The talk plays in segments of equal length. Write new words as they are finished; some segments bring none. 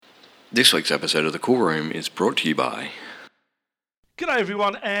This week's episode of The Cool Room is brought to you by... G'day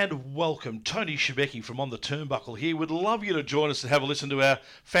everyone and welcome. Tony Shebeki from On the Turnbuckle here. Would love you to join us and have a listen to our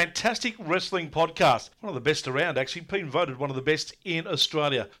fantastic wrestling podcast. One of the best around, actually. Been voted one of the best in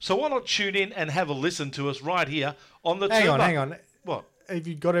Australia. So why not tune in and have a listen to us right here on the Turnbuckle. Hang on. What? Have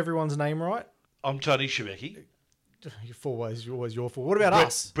you got everyone's name right? I'm Tony Shebeki. You're always your fault. What about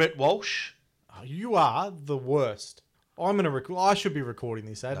us? Brett Walsh. Oh, you are the worst. I'm going to record. I should be recording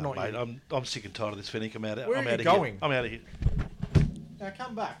this ad, not mate, you. I'm sick and tired of this, Fennick. I'm out of going? Here. I'm out of here. Now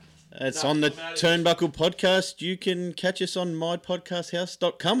come back. It's on the Turnbuckle podcast. You can catch us on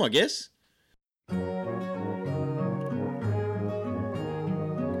mypodcasthouse.com, I guess.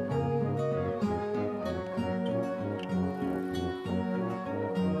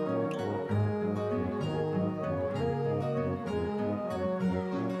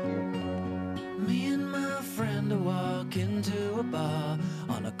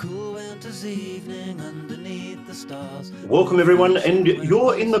 Cool winter's evening underneath the stars. Welcome everyone, and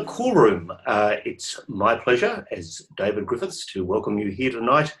you're in the Cool Room. It's my pleasure as David Griffiths to welcome you here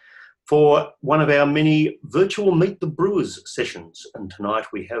tonight for one of our many virtual Meet the Brewers sessions. And tonight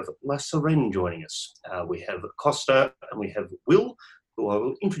we have Sirene joining us. We have Costa and we have Will, who I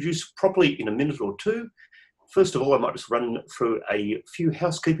will introduce properly in a minute or two. First of all, I might just run through a few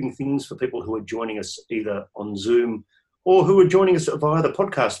housekeeping things for people who are joining us either on Zoom or who are joining us via the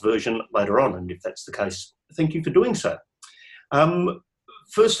podcast version later on. And if that's the case, thank you for doing so.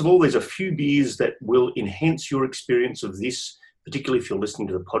 First of all, there's a few beers that will enhance your experience of this, particularly if you're listening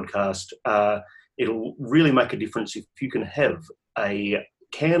to the podcast. It'll really make a difference if you can have a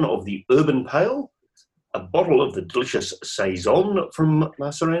can of the Urban Pale, a bottle of the delicious Saison from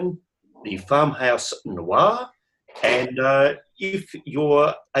La Sirene, the Farmhouse Noir, and if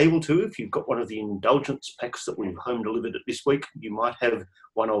you're able to, if you've got one of the indulgence packs that we've home delivered this week, you might have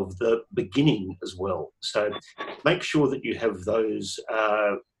one of the beginning as well. So make sure that you have those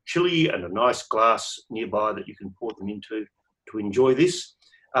chili and a nice glass nearby that you can pour them into to enjoy this.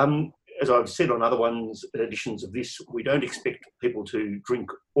 As I've said on other editions of this, we don't expect people to drink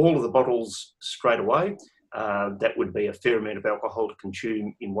all of the bottles straight away. That would be a fair amount of alcohol to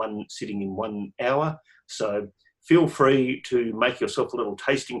consume in one sitting in 1 hour. So feel free to make yourself a little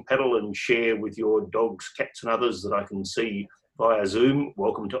tasting paddle and share with your dogs, cats and others that I can see via Zoom.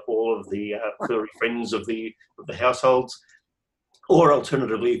 Welcome to all of the furry friends of the households. Or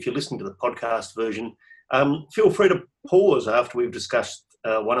alternatively, if you're listening to the podcast version, feel free to pause after we've discussed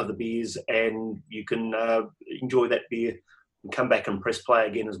one of the beers and you can enjoy that beer and come back and press play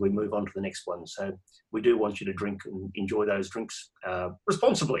again as we move on to the next one. So we do want you to drink and enjoy those drinks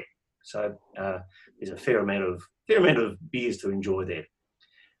responsibly. So there's a fair amount of beers to enjoy there.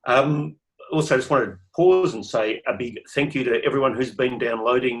 Also, just wanted to pause and say a big thank you to everyone who's been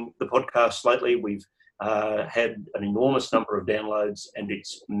downloading the podcast lately. We've had an enormous number of downloads, and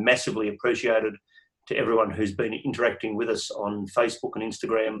it's massively appreciated. To everyone who's been interacting with us on Facebook and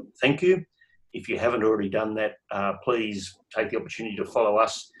Instagram, thank you. If you haven't already done that, please take the opportunity to follow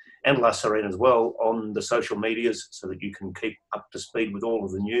us and La Sirene as well on the social medias so that you can keep up to speed with all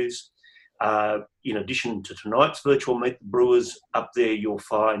of the news. In addition to tonight's virtual Meet the Brewers, up there you'll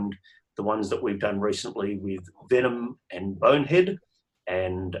find the ones that we've done recently with Venom and Bonehead,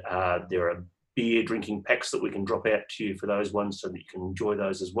 and there are beer drinking packs that we can drop out to you for those ones so that you can enjoy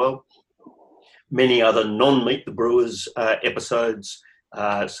those as well. Many other non-Meet the Brewers episodes.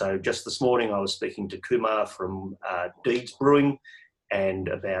 So just this morning I was speaking to Kumar from Deeds Brewing and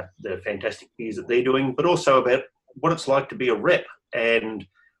about the fantastic beers that they're doing, but also about what it's like to be a rep. And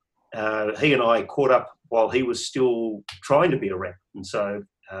he and I caught up while he was still trying to be a rep. And so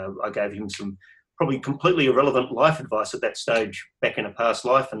I gave him some probably completely irrelevant life advice at that stage back in a past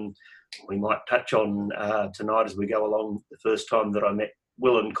life. And we might touch on tonight as we go along the first time that I met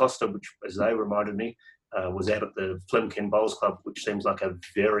Will and Costa, which, as they reminded me, was out at the Flemken Bowls Club, which seems like a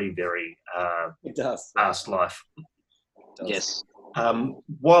very, very past life. Yes.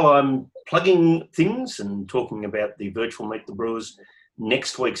 While I'm plugging things and talking about the virtual Meet the Brewers,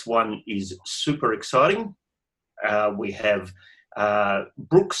 next week's one is super exciting. We have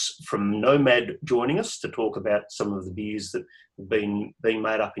Brooks from Nomad joining us to talk about some of the beers that have been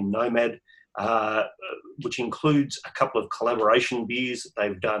made up in Nomad, which includes a couple of collaboration beers that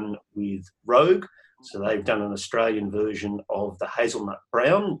they've done with Rogue. So they've done an Australian version of the Hazelnut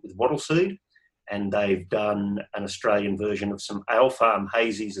Brown with Wattle Seed, and they've done an Australian version of some Ale Farm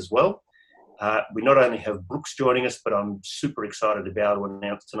Hazies as well. We not only have Brooks joining us, but I'm super excited to be able to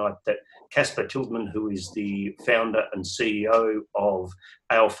announce tonight that Kasper Tildman, who is the founder and CEO of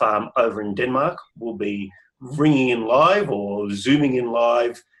Ale Farm over in Denmark, will be ringing in live or zooming in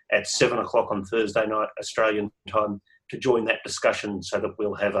live at 7 o'clock on Thursday night Australian time to join that discussion, so that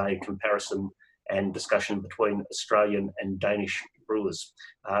we'll have a comparison and discussion between Australian and Danish brewers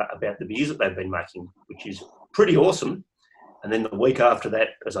about the beers that they've been making, which is pretty awesome. And then the week after that,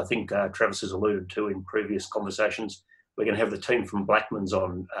 as I think Travis has alluded to in previous conversations, we're going to have the team from Blackman's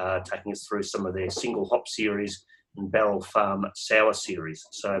on taking us through some of their single hop series and Barrel Farm sour series.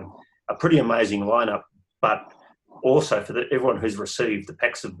 So a pretty amazing lineup, but also for everyone who's received the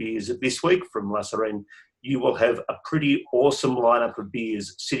packs of beers this week from La Sirene, you will have a pretty awesome lineup of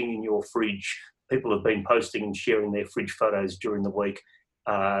beers sitting in your fridge. People have been posting and sharing their fridge photos during the week.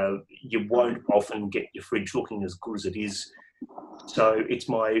 You won't often get your fridge looking as good as it is. So it's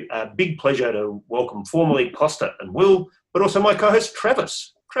my big pleasure to welcome formally Costa and Will, but also my co-host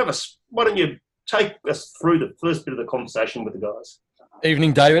Travis. Travis, why don't you take us through the first bit of the conversation with the guys?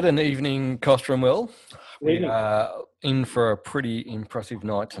 Evening, David, and evening, Costa and Will. We Evening. are in for a pretty impressive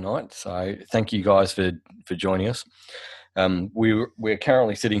night tonight, so thank you guys for joining us. We're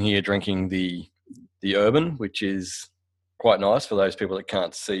currently sitting here drinking the Urban, which is quite nice for those people that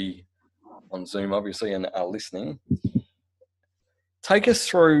can't see on Zoom, obviously, and are listening. Take us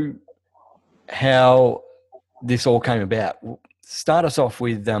through how this all came about. Start us off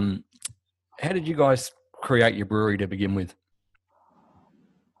with how did you guys create your brewery to begin with?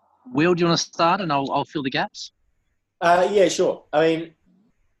 Will, do you want to start and I'll fill the gaps? Yeah, sure. I mean,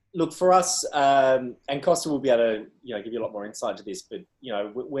 look, for us, and Costa will be able to, give you a lot more insight to this, but,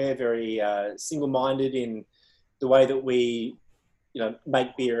 we're very single-minded in the way that we,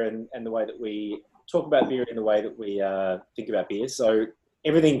 make beer and the way that we talk about beer and the way that we think about beer. So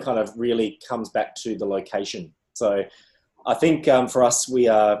everything kind of really comes back to the location. So I think for us, we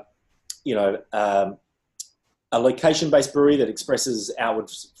are, a location-based brewery that expresses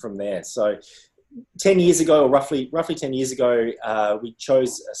outwards from there. So 10 years ago, or roughly 10 years ago, we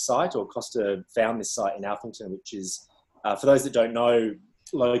chose a site, or Costa found this site in Alphington, which is, for those that don't know,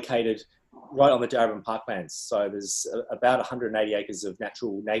 located right on the Darabin Parklands. So there's about 180 acres of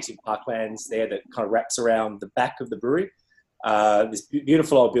natural native parklands there that kind of wraps around the back of the brewery. This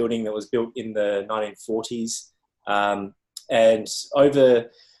beautiful old building that was built in the 1940s. And over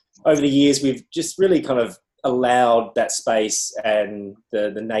the years, we've just really kind of allowed that space and the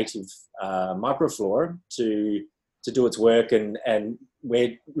native microflora to do its work, and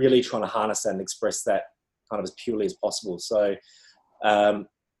we're really trying to harness that and express that kind of as purely as possible. So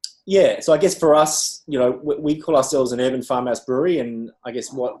so I guess for us, we call ourselves an urban farmhouse brewery, and I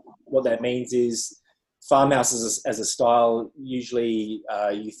guess what that means is farmhouse as a style. Usually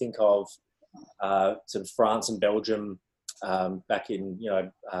you think of sort of France and Belgium back in,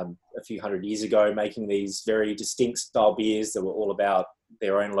 a few hundred years ago, making these very distinct style beers that were all about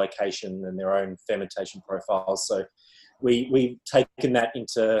their own location and their own fermentation profiles. So we've taken that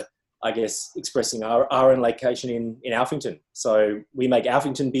into, I guess, expressing our own location in Alphington. So we make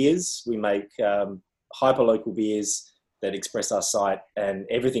Alphington beers, we make hyper-local beers that express our site, and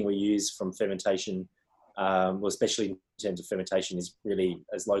everything we use from fermentation, especially in terms of fermentation, is really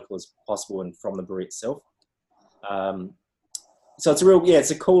as local as possible and from the brewery itself. So it's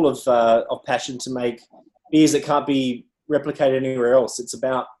it's a call of passion to make beers that can't be replicated anywhere else. It's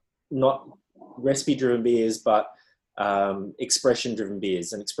about not recipe-driven beers, but expression-driven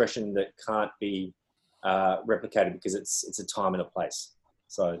beers, an expression that can't be replicated because it's a time and a place.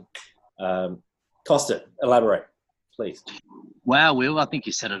 So, Costa, elaborate, please. Wow, Will, I think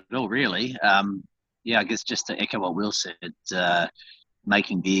you said it all, really. I guess just to echo what Will said,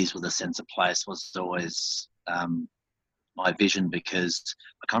 making beers with a sense of place was always my vision, because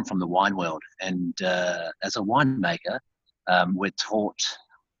I come from the wine world, and as a winemaker, we're taught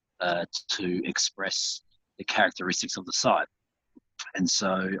to express the characteristics of the site. And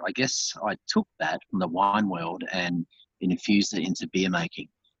so I guess I took that from the wine world and infused it into beer making.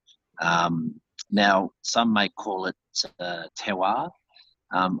 Now, some may call it terroir.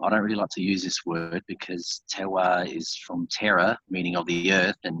 I don't really like to use this word because terroir is from terra, meaning of the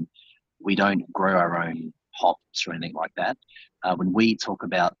earth, and we don't grow our own hops or anything like that. When we talk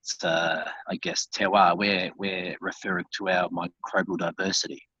about, I guess, terroir, we're referring to our microbial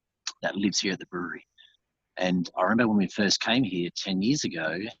diversity that lives here at the brewery. And I remember when we first came here 10 years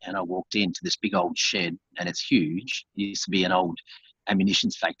ago, and I walked into this big old shed, and it's huge. It used to be an old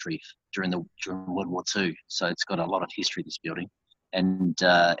ammunition factory during World War II. So it's got a lot of history, this building. And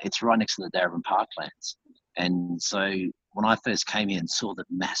it's right next to the Darabin Parklands. And so when I first came here and saw the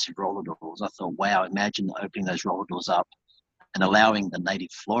massive roller doors, I thought, wow, imagine opening those roller doors up and allowing the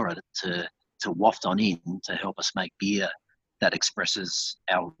native flora to waft on in to help us make beer that expresses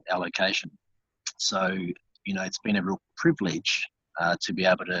our location. So, it's been a real privilege to be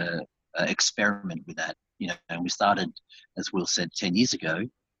able to experiment with that. And we started, as Will said, 10 years ago,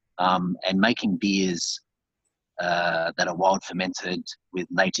 and making beers that are wild fermented with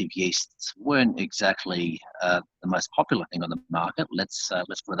native yeasts weren't exactly the most popular thing on the market. Let's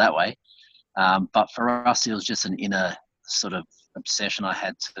put it that way. But for us, it was just an inner sort of obsession I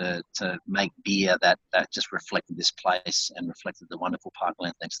had to make beer that just reflected this place and reflected the wonderful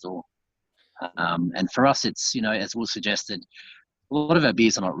parkland next door. And for us, it's, as Will suggested, a lot of our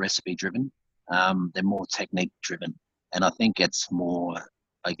beers are not recipe driven. They're more technique driven. And I think it's more,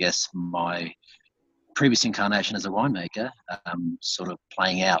 I guess, my previous incarnation as a winemaker, sort of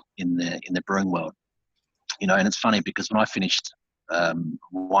playing out in the brewing world. And it's funny because when I finished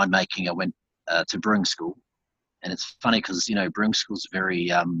winemaking, I went to brewing school. And it's funny because, brewing school is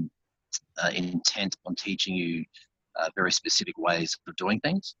very intent on teaching you very specific ways of doing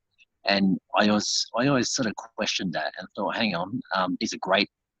things. And I always sort of questioned that and thought, hang on, these are great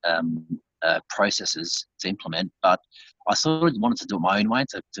processes to implement, but I sort of wanted to do it my own way,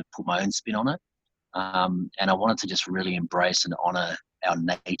 to put my own spin on it. And I wanted to just really embrace and honour our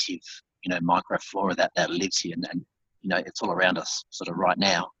native, microflora that lives here, and it's all around us sort of right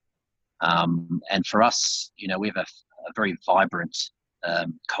now. And for us, we have a very vibrant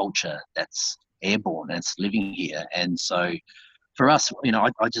culture that's airborne and it's living here. And so for us,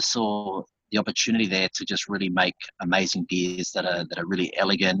 I just saw the opportunity there to just really make amazing beers that are really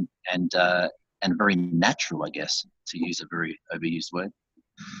elegant and very natural, I guess, to use a very overused word.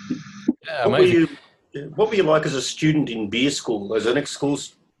 Yeah, what were you like as a student in beer school? As an ex-school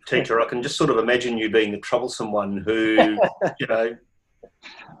teacher, I can just sort of imagine you being the troublesome one who,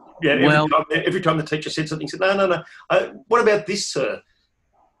 every time the teacher said something, said, no. What about this, sir?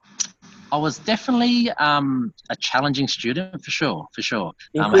 I was definitely a challenging student, for sure.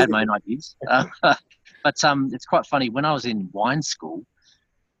 I had my own ideas. But it's quite funny. When I was in wine school,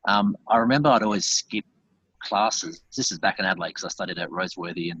 I remember I'd always skip classes. This is back in Adelaide because I studied at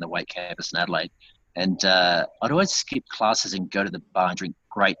Roseworthy in the Wake campus in Adelaide. And I'd always skip classes and go to the bar and drink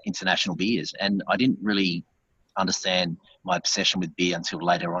great international beers. And I didn't really understand my obsession with beer until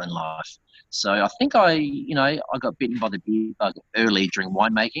later on in life. So I think I got bitten by the beer bug early during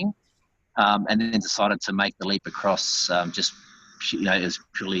winemaking. And then decided to make the leap across. It was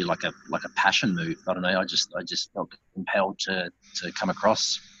purely like a passion move. I don't know. I just felt compelled to come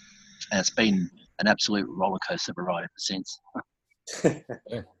across, and it's been an absolute roller coaster of a ride ever since.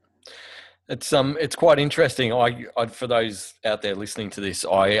 Yeah. It's quite interesting. I for those out there listening to this,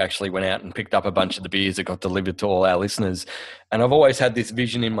 I actually went out and picked up a bunch of the beers that got delivered to all our listeners, and I've always had this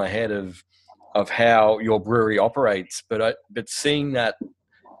vision in my head of how your brewery operates, but seeing that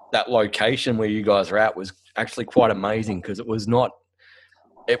location where you guys are at was actually quite amazing because it was not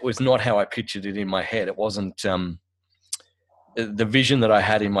how I pictured it in my head. It wasn't the vision that I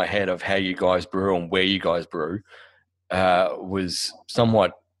had in my head of how you guys brew and where you guys brew was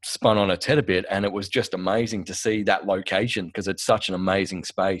somewhat spun on its head a bit, and it was just amazing to see that location because it's such an amazing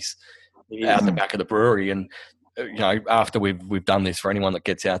space out the back of the brewery. And after we've done this, for anyone that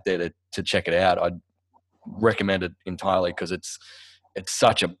gets out there to check it out, I'd recommend it entirely because it's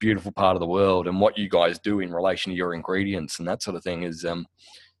such a beautiful part of the world, and what you guys do in relation to your ingredients and that sort of thing is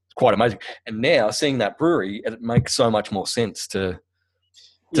quite amazing. And now seeing that brewery, it makes so much more sense to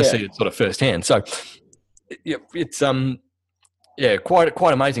see it sort of firsthand. So it's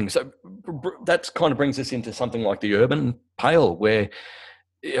quite amazing. So that kind of brings us into something like the Urban Pale, where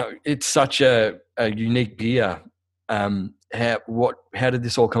it's such a unique beer. How did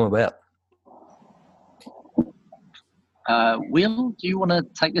this all come about? Will, do you want to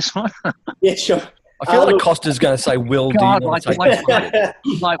take this one? Yeah, sure. I feel like Costa's going to say, Will, do you want to take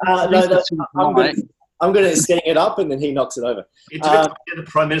this one? I'm good at setting it up, and then he knocks it over. It's a bit the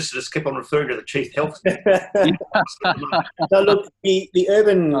Prime Minister just kept on referring to the Chief Health. No, look, the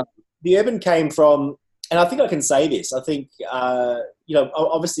urban came from, and I think I can say this. I think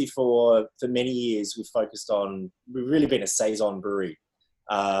obviously for many years we've really been a saison brewery.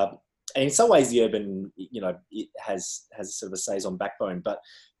 And in some ways, the urban, it has sort of a saison backbone. But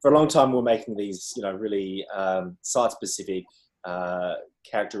for a long time, we're making these, really site-specific,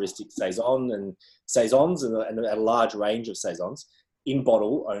 characteristic saisons and a large range of saisons in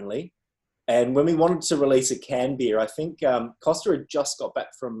bottle only. And when we wanted to release a canned beer, I think Costa had just got back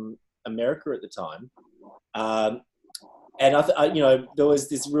from America at the time, and there was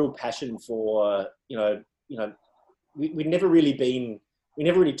this real passion for, we'd never really been. We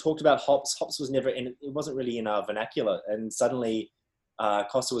never really talked about hops. Hops was never it wasn't really in our vernacular. And suddenly,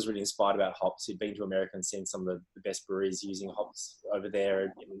 Costa was really inspired about hops. He'd been to America and seen some of the best breweries using hops over there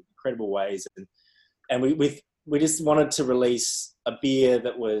in incredible ways. And we, with we just wanted to release a beer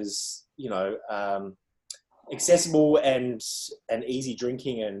that was, accessible and easy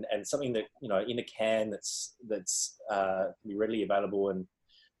drinking, and something that, in a can that's can be readily available, and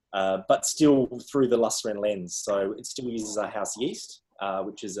but still through the Sirene lens. So it still uses a house yeast,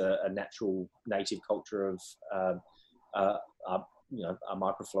 which is a natural native culture of a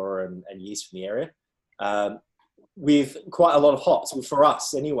microflora and yeast from the area, with quite a lot of hops, for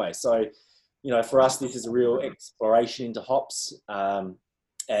us anyway. So, for us, this is a real exploration into hops,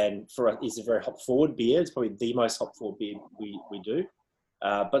 and for us, it's a very hop-forward beer. It's probably the most hop-forward beer we do,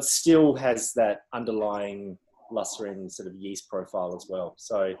 but still has that underlying Sirene sort of yeast profile as well.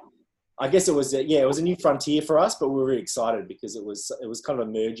 So I guess it was a new frontier for us, but we were really excited because it was kind of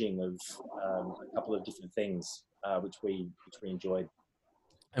a merging of a couple of different things, which we enjoyed.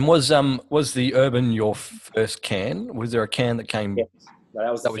 And was the Urban your first can? Was there a can that came? Yes.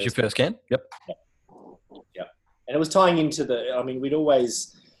 No, that was your first can? Yep. Yeah. And it was tying into we'd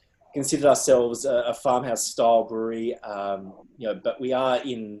always considered ourselves a farmhouse style brewery, but we are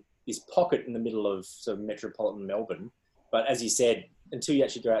in this pocket in the middle of sort of metropolitan Melbourne. But as you said, until you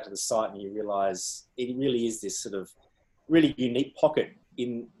actually go out to the site and you realise it really is this sort of really unique pocket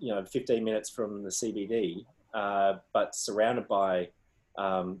in 15 minutes from the CBD, but surrounded by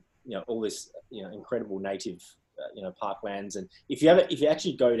all this incredible native parklands. And if you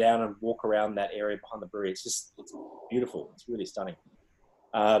actually go down and walk around that area behind the brewery, it's beautiful. It's really stunning.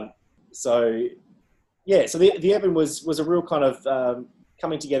 So the Urban was a real kind of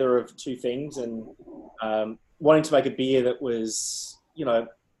coming together of two things, and wanting to make a beer that was,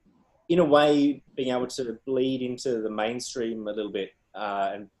 in a way, being able to bleed into the mainstream a little bit,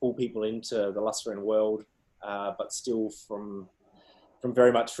 and pull people into the Sirene world, but still from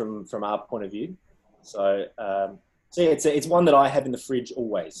very much from our point of view. So it's one that I have in the fridge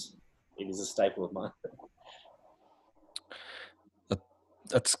always. It is a staple of mine.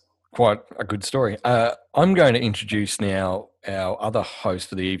 That's quite a good story. I'm going to introduce now our other host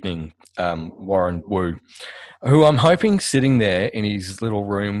for the evening, Warren Wu, who I'm hoping sitting there in his little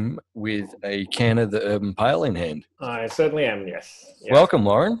room with a can of the Urban Pale in hand. I certainly am, yes. Welcome,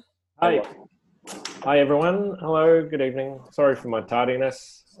 Warren. Hi. Hi, everyone. Hello, good evening. Sorry for my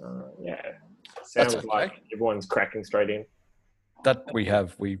tardiness. Sounds okay. like everyone's cracking straight in. That we very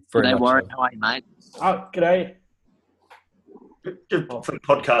G'day, much Warren. have. How are you, mate? Oh, g'day. Just for the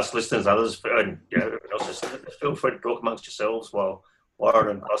podcast listeners, others, and everyone else, just feel free to talk amongst yourselves while Warren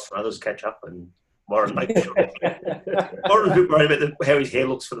and Costa and others catch up, and Warren making sure. Warren's a bit worried about how his hair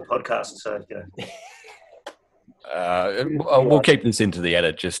looks for the podcast, so We'll keep this into the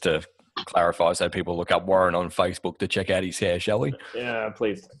edit just to clarify, so people look up Warren on Facebook to check out his hair, shall we? Yeah,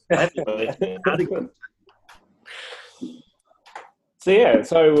 please.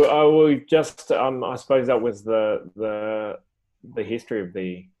 So we just, I suppose that was the history of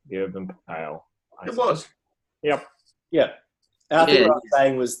the Urban Pale. it was. Yep. Yeah. And I think what I was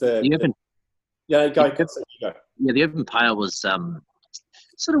saying was the Urban. go. Yeah, the Urban Pale was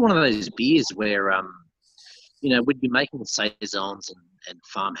sort of one of those beers where we'd been making saisons and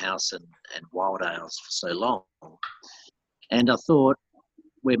farmhouse and wild ales for so long, and I thought,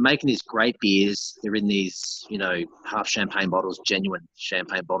 we're making these great beers. They're in these, half champagne bottles, genuine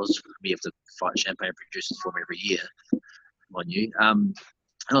champagne bottles. We have to fight champagne producers for them every year, mind you.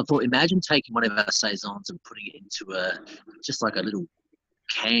 And I thought, imagine taking one of our saisons and putting it into just like a little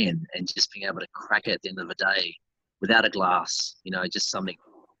can, and just being able to crack it at the end of the day without a glass. Just something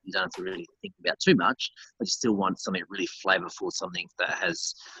you don't have to really think about too much, but you still want something really flavorful, something that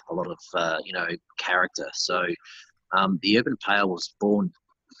has a lot of, character. So the Urban Pale was born,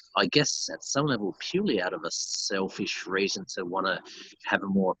 I guess, at some level, purely out of a selfish reason to want to have a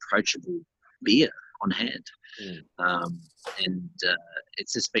more approachable beer on hand. And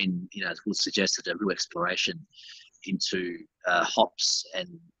it's just been, as Will suggested, a real exploration into hops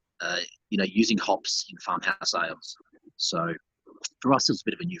and, using hops in farmhouse ales. So for us, it was a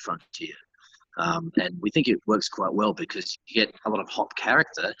bit of a new frontier. And we think it works quite well because you get a lot of hop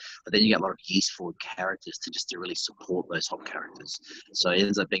character, but then you get a lot of yeast forward characters to really support those hop characters. So it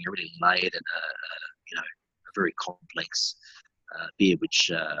ends up being a really layered and a very complex beer,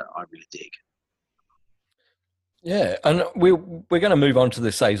 which I really dig. Yeah, and we're going to move on to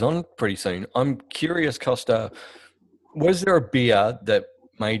the saison pretty soon. I'm curious, Costa, was there a beer that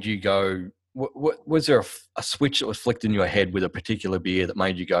made you go? Was there a switch that was flicked in your head with a particular beer that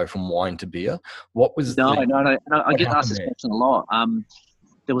made you go from wine to beer? What was No. I get asked this there? question a lot.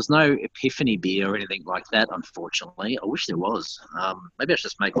 There was no epiphany beer or anything like that, unfortunately. I wish there was. Maybe I should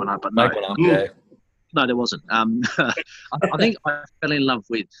just make one up, but no. Make one up, yeah. No, there wasn't. I think I fell in love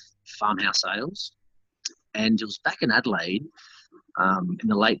with farmhouse ales. And it was back in Adelaide in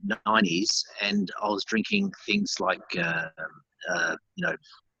the late 90s, and I was drinking things like,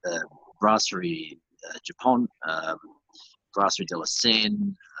 Brasserie Japon, Brasserie de la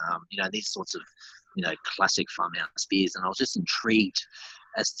Seine, these sorts of, classic farmhouse beers. And I was just intrigued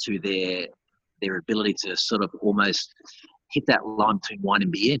as to their ability to sort of almost hit that line between wine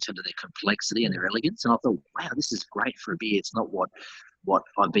and beer in terms of their complexity and their elegance. And I thought, wow, this is great for a beer. It's not what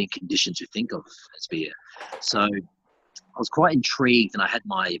I've been conditioned to think of as beer. So I was quite intrigued, and I had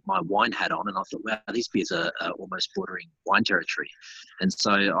my wine hat on, and I thought, wow, these beers are almost bordering wine territory. And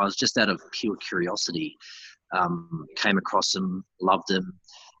so I was just out of pure curiosity, came across them, loved them,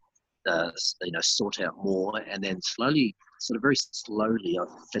 sought out more, and then very slowly, I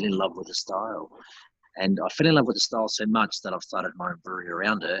fell in love with the style. And I fell in love with the style so much that I've started my own brewery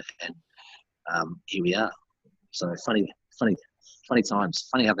around it, and here we are. So funny times.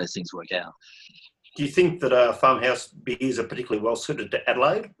 Funny how those things work out. Do you think that farmhouse beers are particularly well suited to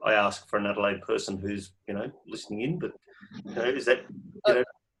Adelaide? I ask for an Adelaide person who's listening in, but is that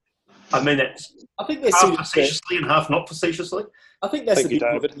I mean that's I think they're half suited facetiously and half not facetiously. I think that's Thank the you,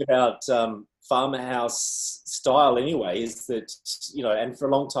 big David. thing about farmhouse style anyway, is that, and for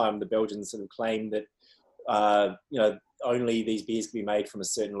a long time the Belgians sort of claimed that, only these beers can be made from a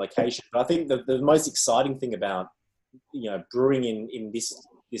certain location. But I think the most exciting thing about, brewing in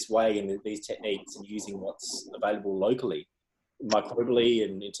this way and these techniques and using what's available locally, microbially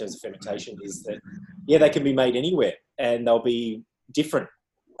and in terms of fermentation, is that, they can be made anywhere and they'll be different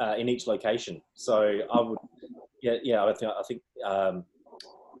in each location. So I think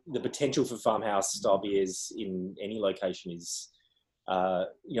the potential for farmhouse style beers in any location is,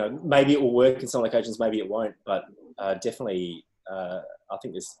 maybe it will work in some locations, maybe it won't, but definitely I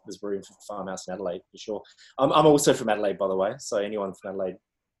think there's room for farmhouse in Adelaide for sure. I'm also from Adelaide, by the way, so anyone from Adelaide.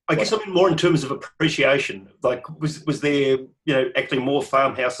 I guess I mean more in terms of appreciation. Like, was there actually more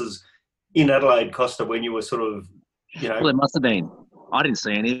farmhouses in Adelaide, Costa, when you were sort of Well, there must have been. I didn't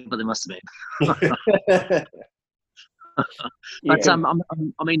see any, but there must have been. But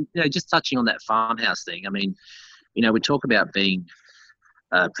just touching on that farmhouse thing. I mean, we talk about being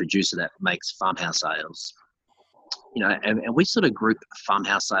a producer that makes farmhouse ales. And we sort of group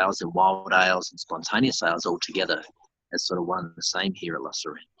farmhouse ales and wild ales and spontaneous ales all together as sort of one and the same here at La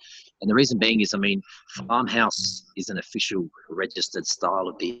Sirene. And the reason being is, farmhouse is an official registered style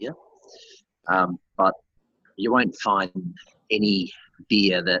of beer, but you won't find any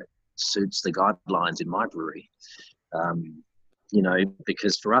beer that suits the guidelines in my brewery.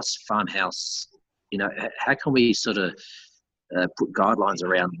 Because for us, farmhouse, how can we sort of put guidelines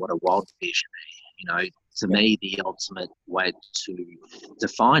around what a wild beer should be? To me, the ultimate way to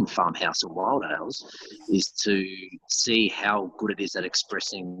define farmhouse and wild ales is to see how good it is at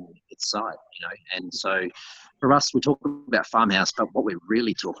expressing its side, And so for us, we talk about farmhouse, but what we're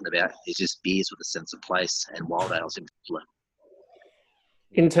really talking about is just beers with a sense of place, and wild ales in particular.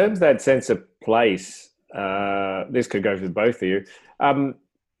 In terms of that sense of place, this could go for both of you.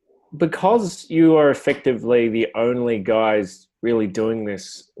 Because you are effectively the only guys really doing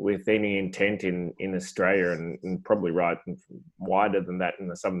this with any intent in Australia, and probably wider than that in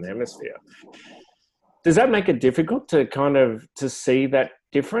the Southern Hemisphere, does that make it difficult to see that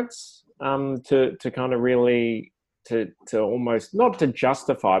difference, to kind of really to almost, not to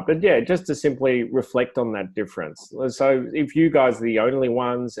justify, but just to simply reflect on that difference? So if you guys are the only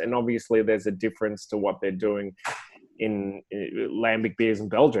ones, and obviously there's a difference to what they're doing in lambic beers in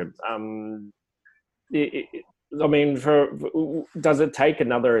Belgium, does it take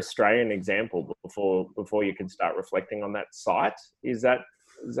another Australian example before you can start reflecting on that site? Is that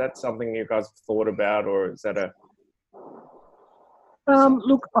something you guys have thought about, or is that a?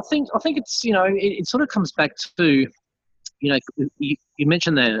 Look, I think it's it sort of comes back to you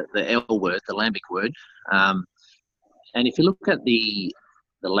mentioned the L word, the lambic word, and if you look at the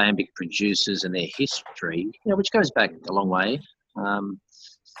lambic producers and their history, which goes back a long way,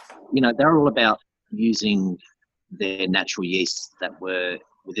 they're all about using their natural yeasts that were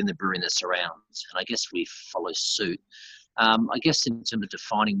within the brewery and the surrounds, and I guess we follow suit. I guess in terms of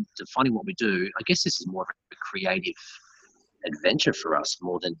defining what we do, I guess this is more of a creative adventure for us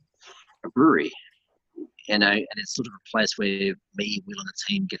more than a brewery, and it's sort of a place where me, Will, and the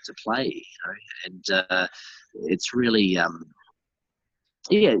team get to play, and it's really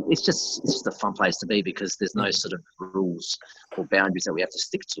it's just a fun place to be, because there's no sort of rules or boundaries that we have to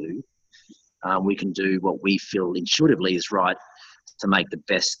stick to. We can do what we feel intuitively is right to make the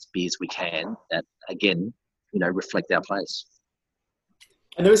best beers we can that, again, reflect our place.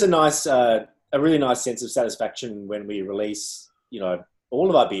 And there is a really nice sense of satisfaction when we release, all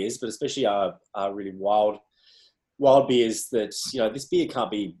of our beers, but especially our really wild beers that, this beer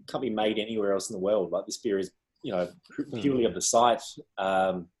can't be made anywhere else in the world. Like, this beer is, purely of the site.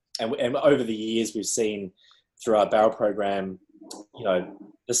 And over the years, we've seen through our barrel program,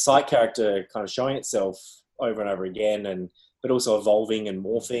 the site character kind of showing itself over and over again, but also evolving and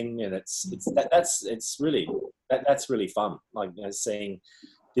morphing. And that's really fun. Like, seeing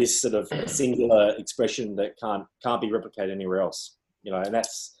this sort of singular expression that can't be replicated anywhere else. And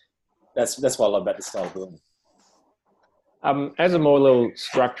that's what I love about this style of brewing. As a more little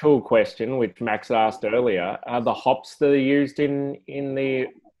structural question, which Max asked earlier, are the hops that are used in the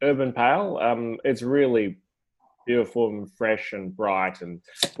Urban Pale? It's really beautiful and fresh and bright, and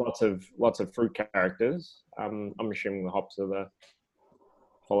lots of fruit characters. I'm assuming the hops are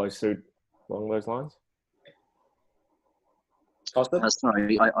follow suit along those lines.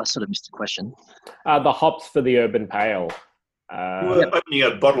 Sorry, I sort of missed the question. The hops for the Urban Pale. You were opening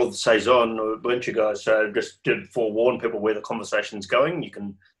a bottle of the Saison, weren't you guys? Just to forewarn people where the conversation's going. You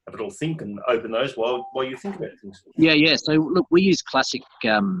can have a little think and open those while you think about things. Yeah. So, look, we use classic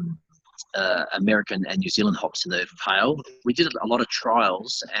American and New Zealand hops in the Pale. We did a lot of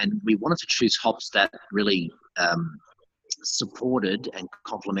trials, and we wanted to choose hops that really supported and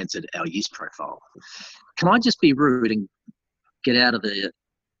complemented our yeast profile. Can I just be rude and get out of the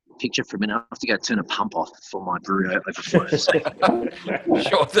picture for a minute? I have to go turn a pump off for my brewery overflows.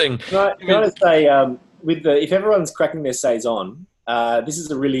 Sure thing. Can I just say, if everyone's cracking their Saison, this is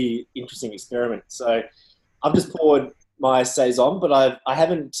a really interesting experiment. So I've just poured my Saison, but I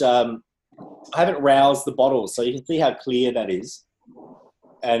haven't roused the bottle, so you can see how clear that is.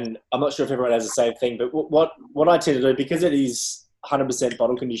 And I'm not sure if everyone has the same thing, but what I tend to do, because it is 100%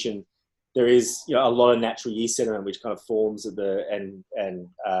 bottle condition, there is a lot of natural yeast sediment which kind of forms at the and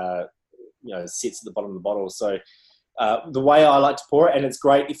sits at the bottom of the bottle. So the way I like to pour it, and it's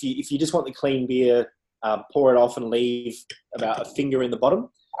great if you just want the clean beer, pour it off and leave about a finger in the bottom.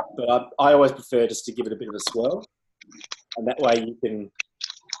 But I always prefer just to give it a bit of a swirl, and that way you can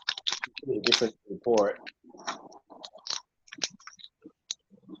see the difference when you pour it.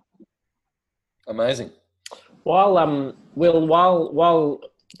 Amazing. While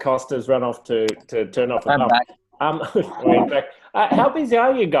Costa's run off to turn off the pump. We're back. How busy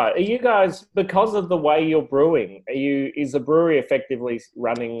are you guys? Are you guys, because of the way you're brewing, is the brewery effectively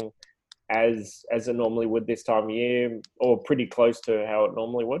running as it normally would this time of year, or pretty close to how it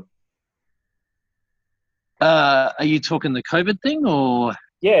normally would? Are you talking the COVID thing, or?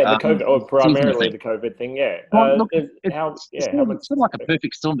 Yeah, the COVID, or primarily the COVID thing. Yeah. Well, look, it's sort of like a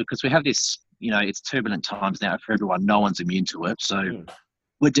perfect storm, because we have this. It's turbulent times now for everyone. No one's immune to it, so.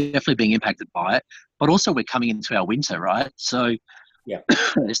 We're definitely being impacted by it, but also we're coming into our winter, right? So,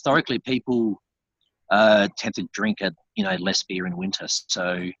 historically, people tend to drink less beer in winter.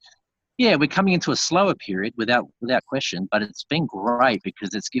 So, yeah, we're coming into a slower period without question. But it's been great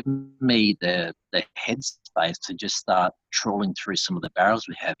because it's given me the headspace to just start trawling through some of the barrels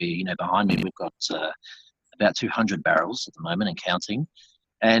we have here. Behind me we've got about 200 barrels at the moment and counting.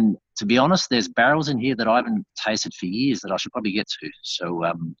 And to be honest, there's barrels in here that I haven't tasted for years that I should probably get to. So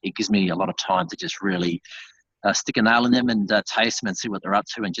it gives me a lot of time to just really stick a nail in them and taste them and see what they're up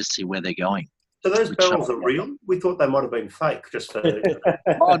to and just see where they're going. So those barrels are real? We thought they might have been fake. Just for...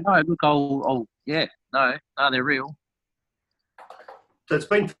 Oh, no, look, they're real. So it's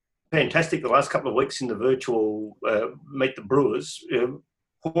been fantastic the last couple of weeks in the virtual Meet the Brewers.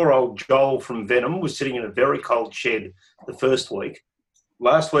 Poor old Joel from Venom was sitting in a very cold shed the first week.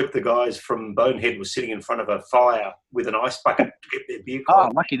 Last week, the guys from Bonehead were sitting in front of a fire with an ice bucket to get their beer cold.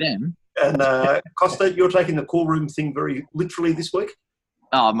 Oh, lucky them. And Costa, you're taking the cool room thing very literally this week?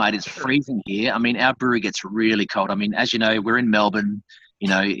 Oh, mate, it's freezing here. I mean, our brewery gets really cold. I mean, as you know, we're in Melbourne.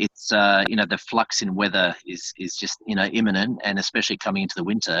 It's, the flux in weather is just, imminent, and especially coming into the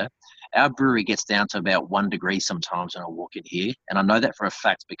winter. Our brewery gets down to about 1 degree sometimes when I walk in here. And I know that for a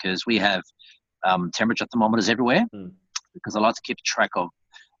fact because we have temperature thermometers everywhere. Because I like to keep track of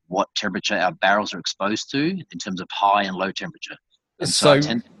what temperature our barrels are exposed to in terms of high and low temperature. And so I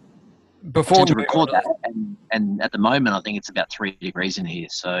tend to record that. And at the moment, I think it's about 3 degrees in here.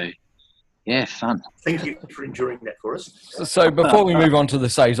 So, yeah, fun. Thank you for enduring that for us. So before we move on to the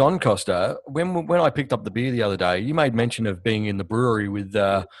Saison, Costa, when I picked up the beer the other day, you made mention of being in the brewery with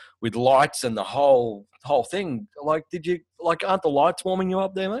lights and the whole thing. Aren't the lights warming you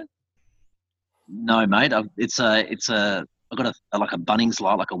up there, mate? No, mate. I've got a Bunnings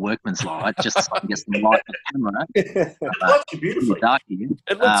light, like a workman's light, just so I can get some light on camera. It lights you beautifully. Dark here.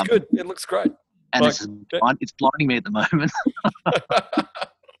 It looks good. It looks great. And it's blinding me at the moment.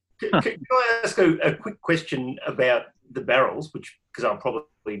 Can I ask a quick question about the barrels, which because I'll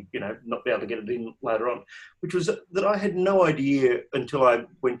probably not be able to get it in later on, which was that I had no idea until I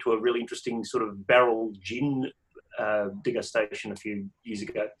went to a really interesting sort of barrel gin digger station a few years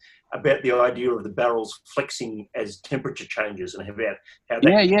ago about the idea of the barrels flexing as temperature changes and how that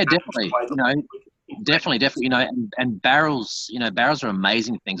definitely. Definitely. And barrels, barrels are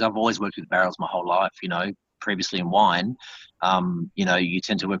amazing things. I've always worked with barrels my whole life. Previously in wine, you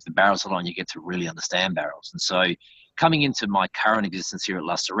tend to work with barrels a lot and you get to really understand barrels. And so coming into my current existence here at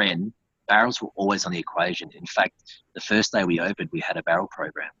La Sirene, barrels were always on the equation. In fact, the first day we opened, we had a barrel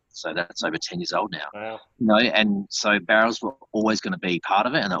program. So that's over 10 years old now. Wow. And so barrels were always going to be part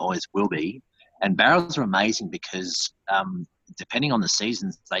of it, and they always will be. And barrels are amazing because depending on the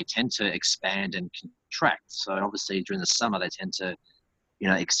seasons, they tend to expand and contract. So obviously during the summer, they tend to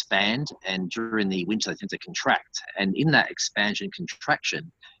expand, and during the winter they tend to contract. And in that expansion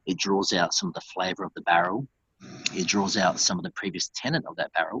contraction, it draws out some of the flavour of the barrel. It draws out some of the previous tenant of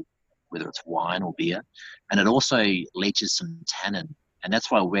that barrel, whether it's wine or beer, and it also leaches some tannin. And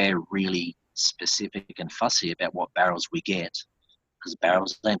that's why we're really specific and fussy about what barrels we get, because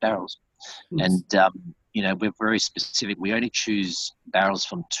barrels ain't barrels. And we're very specific. We only choose barrels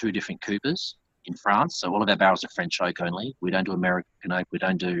from 2 different coopers in France. So all of our barrels are French oak only. We don't do American oak. We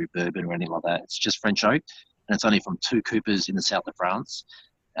don't do bourbon or anything like that. It's just French oak. And it's only from 2 coopers in the south of France.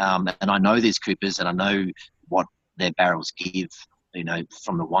 And I know these coopers and I know what their barrels give,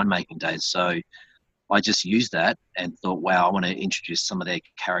 from the winemaking days. So I just used that and thought, wow, I want to introduce some of their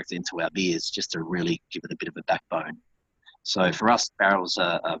character into our beers just to really give it a bit of a backbone. So for us, barrels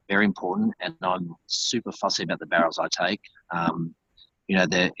are very important, and I'm super fussy about the barrels I take. And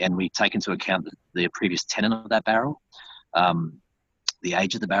we take into account the previous tenant of that barrel, the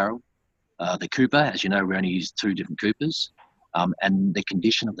age of the barrel, the cooper. As you know, we only use 2 different coopers, and the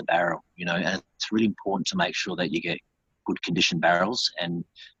condition of the barrel. And it's really important to make sure that you get good conditioned barrels and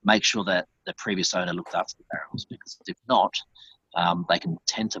make sure that the previous owner looked after the barrels, because if not, they can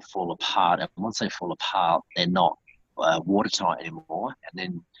tend to fall apart. And once they fall apart, they're not watertight anymore, and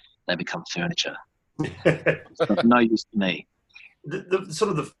then they become furniture. So no use to me.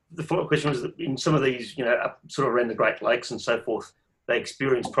 The follow-up question was that in some of these, up sort of around the Great Lakes and so forth, they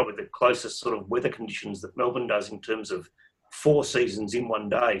experience probably the closest sort of weather conditions that Melbourne does in terms of 4 seasons in one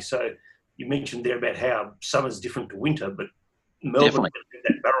day. So you mentioned there about how summer's different to winter, but Melbourne,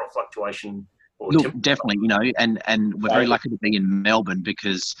 that barrel fluctuation. Look, definitely, and we're very lucky to be in Melbourne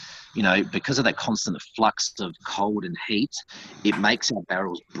because of that constant flux of cold and heat, it makes our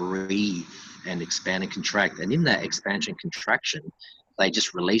barrels breathe and expand and contract. And in that expansion contraction, they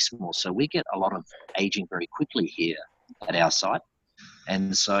just release more. So we get a lot of aging very quickly here at our site.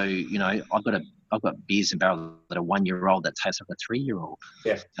 And so, I've got beers in barrels that are 1 year old that taste like a 3-year-old.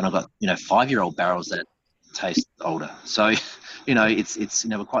 Yeah. And I've got, 5-year-old barrels that taste older. So, it's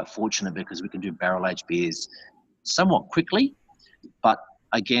we're quite fortunate because we can do barrel aged beers somewhat quickly, but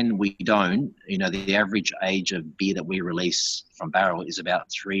again, we don't. The average age of beer that we release from barrel is about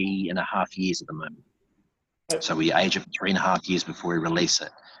 3.5 years at the moment. So we age it for 3.5 years before we release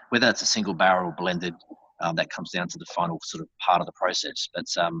it. Whether it's a single barrel or blended, that comes down to the final sort of part of the process. But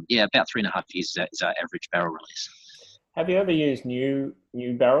about 3.5 years is our average barrel release. Have you ever used new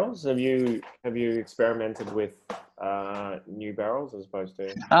barrels? Have you experimented with new barrels as opposed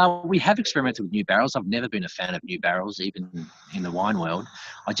to? We have experimented with new barrels. I've never been a fan of new barrels, even in the wine world.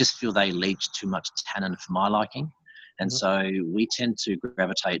 I just feel they leach too much tannin for my liking. And so we tend to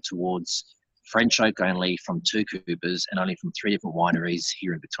gravitate towards French oak only from 2 coopers and only from 3 different wineries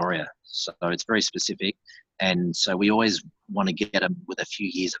here in Victoria. So it's very specific. And so we always want to get them with a few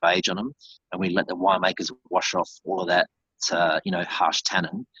years of age on them, and we let the winemakers wash off all of that, harsh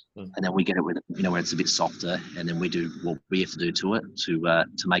tannin, and then we get it with, where it's a bit softer, and then we do what we have to do to it to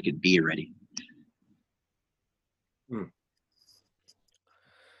make it beer ready.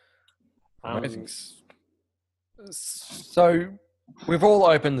 Amazing. So we've all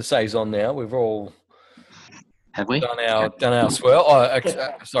opened the saison now. We've all have we done our swirl.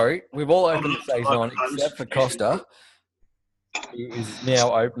 Sorry, we've all opened the saison except for Costa, who is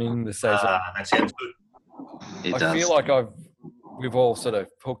now opening the saison. That sounds good. I feel like we've all sort of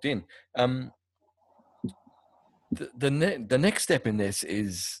hooked in. The next step in this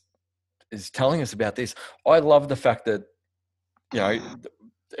is telling us about this. I love the fact that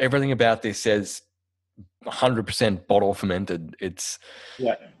everything about this says 100% bottle fermented. It's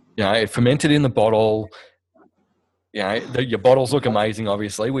it fermented in the bottle. Your bottles look amazing.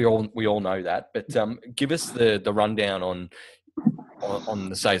 Obviously, we all know that. But give us the rundown on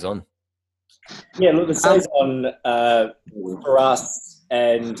the saison. Yeah, look, the saison for us,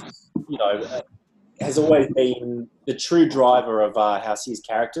 and has always been the true driver of House Hughes'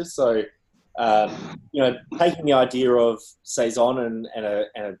 character. So, taking the idea of saison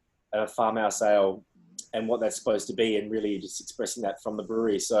and a farmhouse ale and what that's supposed to be, and really just expressing that from the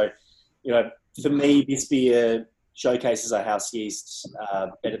brewery. So, for me, this beer showcases our house yeast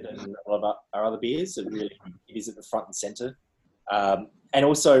better than a lot of our other beers. It is at the front and centre, and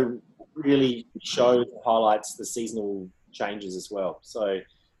also really shows and highlights the seasonal changes as well. So,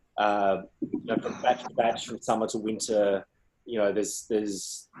 from batch to batch, from summer to winter, there's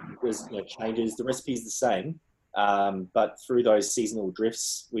changes. The recipe is the same, but through those seasonal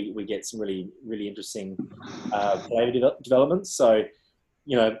drifts, we get some really, really interesting flavour developments. So,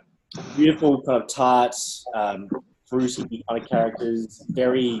 beautiful kind of tart, fruity kind of characters,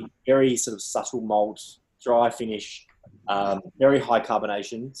 very, very sort of subtle malt, dry finish, very high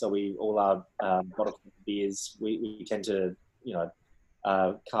carbonation. So all our bottled beers, we tend to,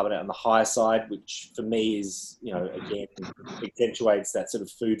 carbonate on the higher side, which for me is, again, accentuates that sort of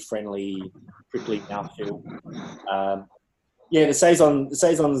food-friendly, prickly mouthfeel. The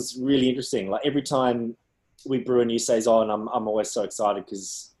saison's really interesting. Like every time we brew a new saison, I'm always so excited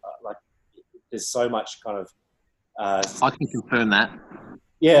because there's so much kind of. I can confirm that.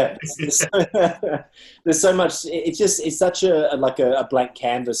 Yeah, there's so much. It's such a blank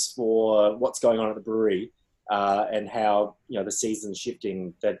canvas for what's going on at the brewery, and how the season's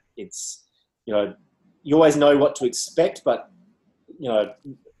shifting. That it's you always know what to expect, but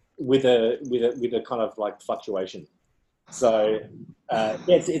with a kind of like fluctuation. So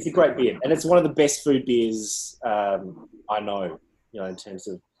it's a great beer, and it's one of the best food beers I know. In terms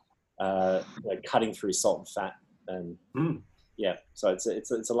of cutting through salt and fat, and so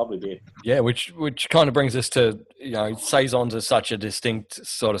it's a lovely beer. Yeah, which kind of brings us to saisons are such a distinct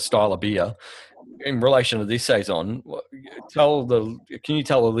sort of style of beer. In relation to this saison, can you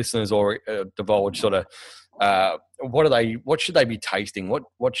tell the listeners or divulge sort of what should they be tasting?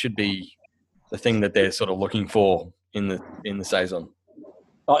 What should be the thing that they're sort of looking for in the saison?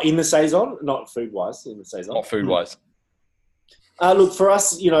 Oh, in the saison, not food wise. In the saison, not food wise. Look, for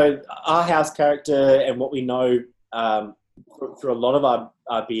us, our house character and what we know through a lot of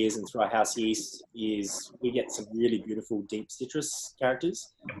our beers and through our house yeast is we get some really beautiful deep citrus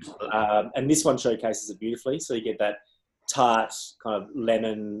characters. And this one showcases it beautifully. So you get that tart kind of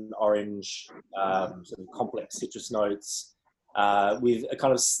lemon, orange, sort of complex citrus notes with a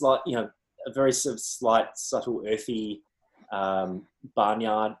kind of slight, a very sort of slight, subtle, earthy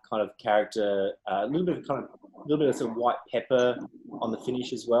barnyard kind of character, a little bit of sort of white pepper on the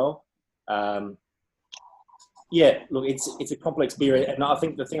finish as well. Look, it's a complex beer, and I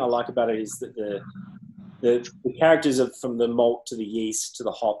think the thing I like about it is that the characters from the malt to the yeast to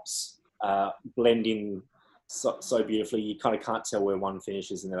the hops blend in so beautifully. You kind of can't tell where one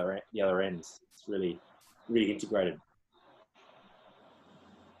finishes and the other ends. It's really, really integrated.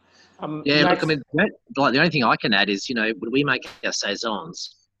 Look, I mean, the only thing I can add is, when we make our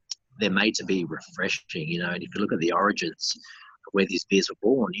saisons, they're made to be refreshing, and if you look at the origins of where these beers were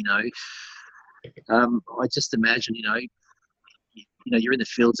born, I just imagine, you're in the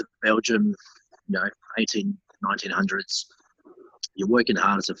fields of Belgium, 1900s, you're working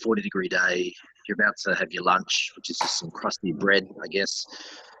hard, it's a 40-degree day, you're about to have your lunch, which is just some crusty bread, I guess.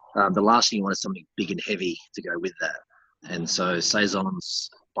 The last thing you want is something big and heavy to go with that. And so saisons,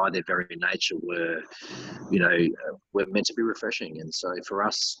 by their very nature, were meant to be refreshing. And so for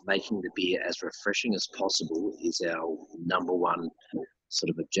us, making the beer as refreshing as possible is our number one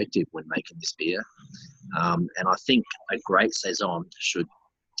sort of objective when making this beer. And I think a great saison should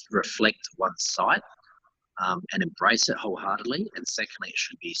reflect one's site and embrace it wholeheartedly. And secondly, it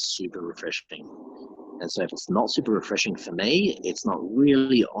should be super refreshing. And so if it's not super refreshing for me, it's not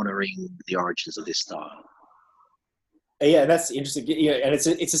really honouring the origins of this style. Yeah, that's interesting. Yeah, and it's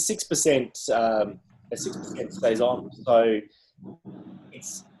a 6% saison, so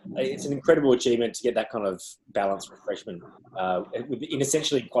it's an incredible achievement to get that kind of balanced refreshment in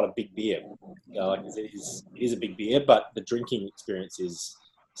essentially quite a big beer. It is a big beer, but the drinking experience is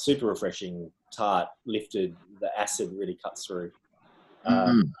super refreshing, tart, lifted. The acid really cuts through,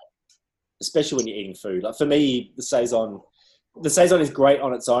 especially when you're eating food. Like for me, the saison is great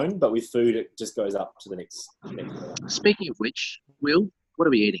on its own, but with food, it just goes up to the next level. Speaking of which, Will, what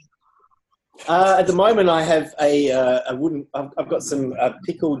are we eating? At the moment, I have I've got some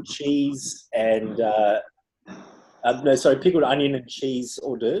pickled cheese and pickled onion and cheese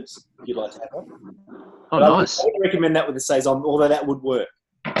hors d'oeuvres. If you'd like to have one. Oh, nice. I would recommend that with the saison, although that would work.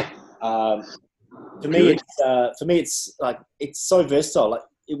 For me, it's like it's so versatile. Like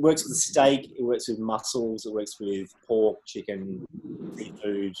it works with steak, it works with mussels, it works with pork, chicken,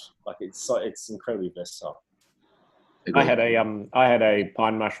 seafood. Like it's incredibly versatile. I had a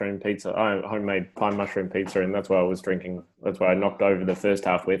pine mushroom pizza, homemade pine mushroom pizza, and that's what I was drinking. That's what I knocked over the first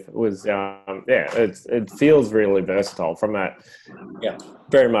half with. It was it feels really versatile from that. Yeah,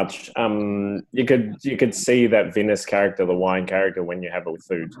 very much. You could see that Venice character, the wine character, when you have it with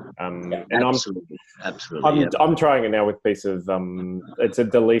food. And absolutely. I'm trying it now with a piece of it's a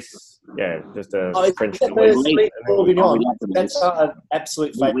Delice, just a French Delice. That's our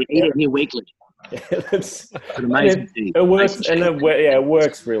absolute favorite. We eat it here weekly. It works, and it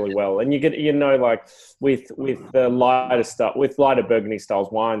works really well. And you get, like with the lighter stuff, with lighter Burgundy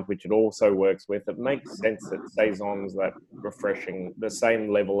styles wines, which it also works with. It makes sense that saisons, that refreshing, the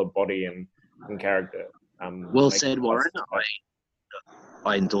same level of body and character. Well said, Warren.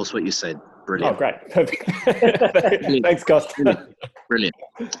 I endorse what you said. Brilliant. Oh, great. Thanks, Costa. Brilliant.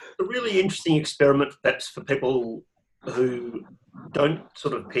 A really interesting experiment, perhaps, for people who don't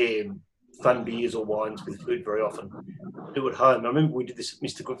sort of pair fun beers or wines with food very often. Do at home. I remember we did this at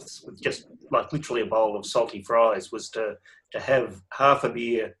Mr. Griffiths with just like literally a bowl of salty fries, was to have half a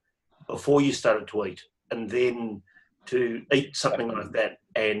beer before you started to eat, and then to eat something like that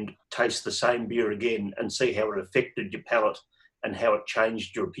and taste the same beer again and see how it affected your palate and how it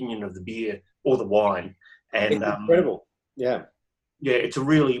changed your opinion of the beer or the wine. And it's incredible. Yeah, it's a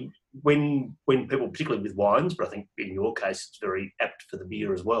really, when people, particularly with wines, but I think in your case it's very apt for the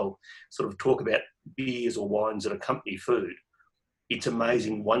beer as well, sort of talk about beers or wines that accompany food, it's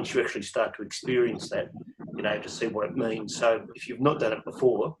amazing once you actually start to experience that, to see what it means. So if you've not done it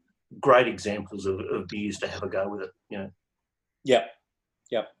before, great examples of beers to have a go with it. Yeah.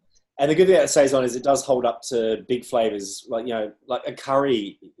 And the good thing about saison is it does hold up to big flavors, like a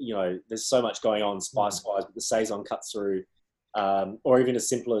curry. There's so much going on spice-wise, but the saison cuts through. Or even as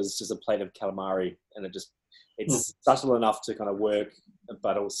simple as just a plate of calamari, and it's subtle enough to kind of work,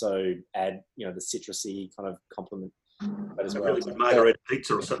 but also add the citrusy kind of complement. That as well. Really good margarita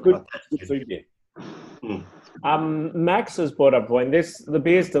pizza or something like that. Good food beer. Max has brought up a point. The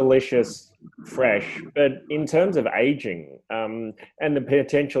beer's delicious, fresh, but in terms of aging, and the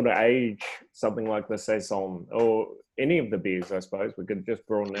potential to age something like the saison or any of the beers, I suppose we could just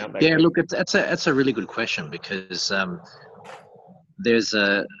broaden out that. Yeah, look, that's a really good question, because there's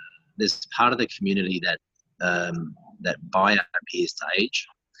part of the community that buy our beers to age,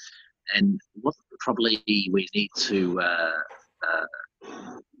 and what probably we need to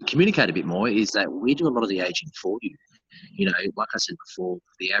communicate a bit more is that we do a lot of the aging for you. Like I said before,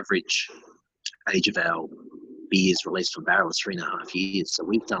 the average age of our beers released from barrel is 3.5 years, so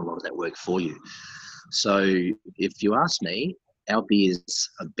we've done a lot of that work for you. So if you ask me, our beers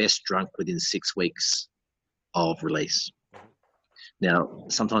are best drunk within 6 weeks of release. Now,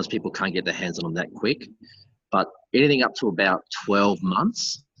 sometimes people can't get their hands on them that quick, but anything up to about 12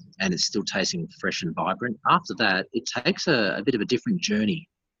 months, and it's still tasting fresh and vibrant. After that, it takes a bit of a different journey.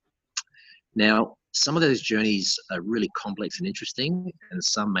 Now, some of those journeys are really complex and interesting, and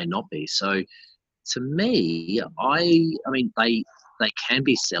some may not be. So, to me, I mean, they can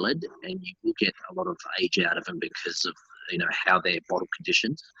be cellared, and you will get a lot of age out of them because of how they're bottle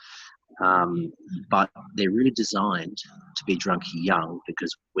conditioned. But they're really designed to be drunk young,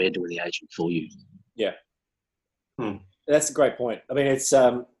 because we're doing the aging for you. Yeah, that's a great point. I mean, it's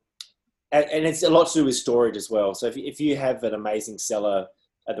and it's a lot to do with storage as well. So if you have an amazing cellar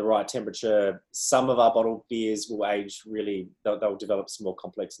at the right temperature, some of our bottled beers will age really. They'll develop some more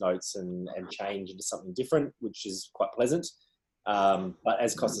complex notes and change into something different, which is quite pleasant. But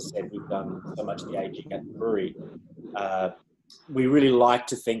as Costa said, we've done so much of the aging at the brewery. We really like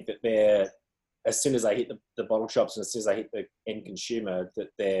to think that they're, as soon as they hit the bottle shops and as soon as they hit the end consumer, that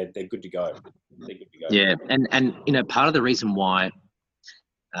they're good to go. They're good to go. Yeah, and part of the reason why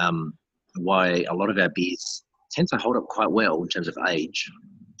a lot of our beers tend to hold up quite well in terms of age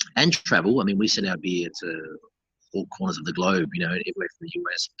and travel. I mean, we send our beer to all corners of the globe, everywhere from the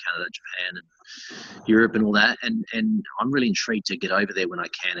US, Canada, Japan, and Europe and all that. And I'm really intrigued to get over there when I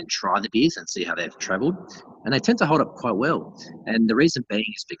can and try the beers and see how they've traveled. And they tend to hold up quite well. And the reason being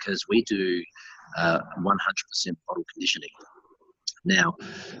is because we do 100% bottle conditioning. Now,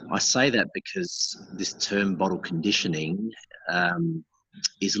 I say that because this term bottle conditioning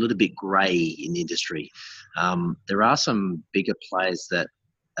is a little bit grey in the industry. There are some bigger players that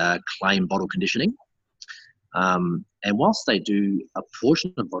claim bottle conditioning. And whilst they do a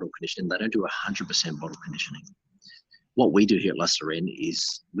portion of bottle conditioning, they don't do 100% bottle conditioning. What we do here at Sirene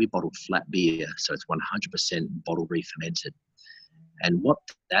is we bottle flat beer, so it's 100% bottle re-fermented. And what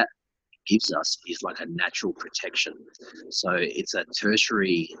that gives us is like a natural protection. So it's a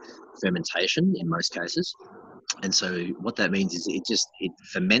tertiary fermentation in most cases. And so what that means is it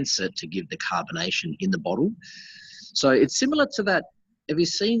ferments it to give the carbonation in the bottle. So it's similar to that. Have you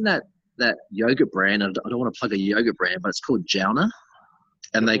seen that yogurt brand? I don't want to plug a yogurt brand, but it's called Jauna.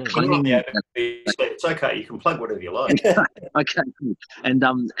 And they claim it's okay. You can plug whatever you like. okay, cool. And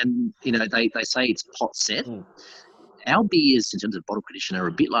you know, they say it's pot set. Our beers in terms of bottle condition are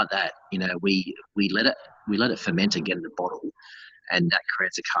a bit like that. You know, we let it ferment and get in the bottle, and that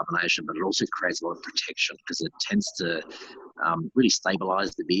creates a carbonation, but it also creates a lot of protection because it tends to really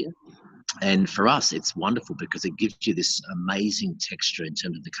stabilize the beer. And for us, it's wonderful because it gives you this amazing texture in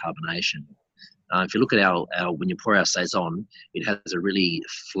terms of the carbonation. If you look at our when you pour our saison, it has a really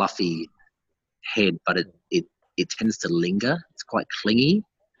fluffy head, but it tends to linger. It's quite clingy.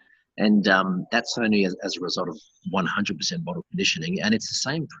 And that's only as a result of 100% bottle conditioning. And it's the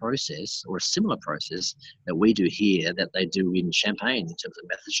same process or a similar process that we do here that they do in Champagne in terms of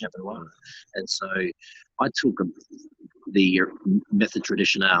method champenoise. And so I took the method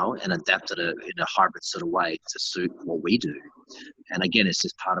traditionnel and adapted it in a hybrid sort of way to suit what we do. And again, it's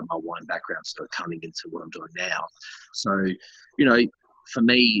just part of my wine background sort of coming into what I'm doing now. So, you know, for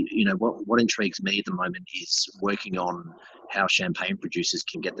me, you know, what intrigues me at the moment is working on how champagne producers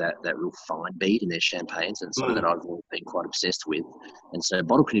can get that real fine bead in their champagnes, and something that I've been quite obsessed with. And so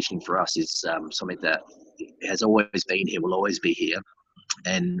bottle conditioning for us is something that has always been here, will always be here.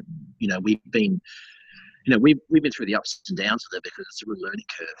 And, you know, we've been through the ups and downs of it because it's a real learning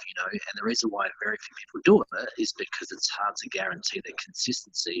curve, you know, and the reason why very few people do it is because it's hard to guarantee the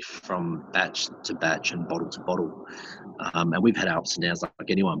consistency from batch to batch and bottle to bottle. And we've had our ups and downs like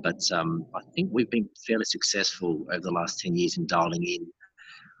anyone, but I think we've been fairly successful over the last 10 years in dialing in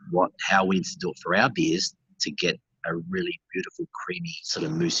how we need to do it for our beers to get a really beautiful, creamy, sort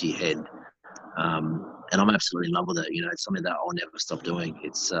of moussey head. And I'm absolutely in love with it. You know, it's something that I'll never stop doing.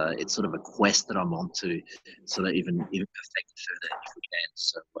 It's sort of a quest that I'm on to sort of even perfect it further if we can.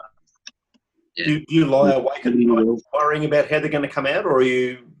 So, yeah. Do you lie awake at night worrying about how they're going to come out, or are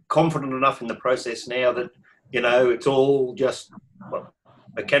you confident enough in the process now that, you know, it's all just, well,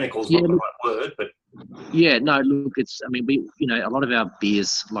 mechanical is not the right word, but... Yeah, no, look, a lot of our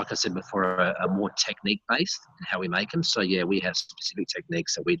beers, like I said before, are more technique based in how we make them. So yeah, we have specific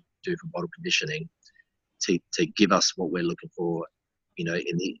techniques that we do for bottle conditioning to give us what we're looking for, you know,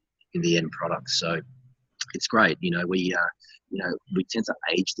 in the end product. So it's great. You know, we tend to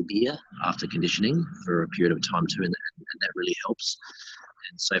age the beer after conditioning for a period of time too, and that really helps.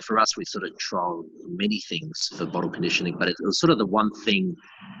 And so for us, we sort of trial many things for bottle conditioning, but it was sort of the one thing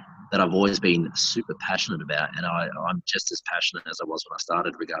that I've always been super passionate about, and I'm just as passionate as I was when I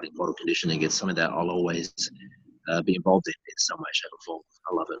started regarding bottle conditioning. It's something that I'll always be involved in some way, shape, or form.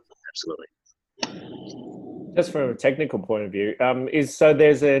 I love it, absolutely. Just from a technical point of view, so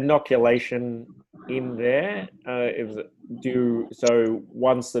there's an inoculation in there. So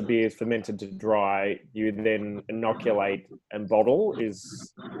once the beer is fermented to dry, you then inoculate and bottle.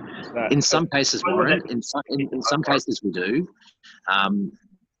 Is that in some cases, Warren? In some cases, we do.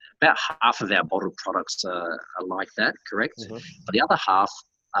 About half of our bottled products are like that, correct? Mm-hmm. But the other half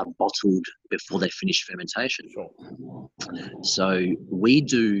are bottled before they finish fermentation. Sure. So we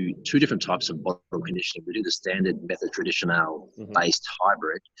do two different types of bottle conditioning. We do the standard method traditional based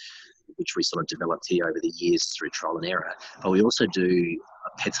hybrid, which we sort of developed here over the years through trial and error. But we also do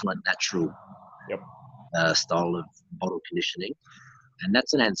a petulant natural style of bottle conditioning. And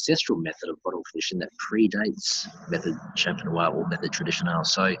that's an ancestral method of bottle conditioning that predates method champenoise or method traditional.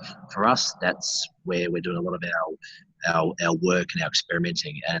 So for us, that's where we're doing a lot of our work and our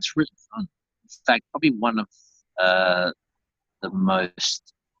experimenting, and it's really fun. In fact, probably one of the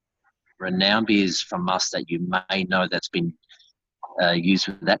most renowned beers from us that you may know that's been used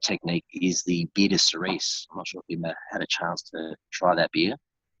with that technique is the Beer de Cerise. I'm not sure if you've had a chance to try that beer.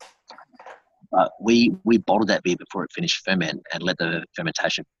 But we bottled that beer before it finished ferment and let the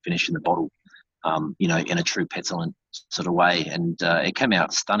fermentation finish in the bottle, you know, in a true petulant sort of way. And it came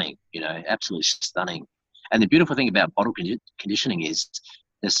out stunning, you know, absolutely stunning. And the beautiful thing about bottle conditioning is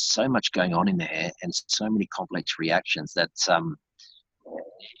there's so much going on in there and so many complex reactions that,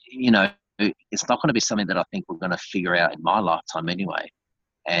 you know, it's not going to be something that I think we're going to figure out in my lifetime anyway.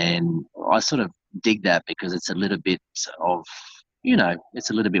 And I sort of dig that because it's a little bit of, you know,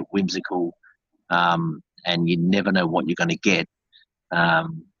 it's a little bit whimsical. And you never know what you're going to get. But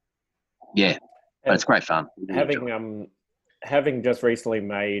it's great fun. Having just recently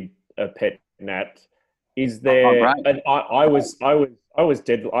made a pet nat, is there? And I was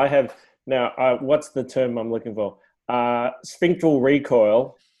dead. I have now. What's the term I'm looking for? Sphincteral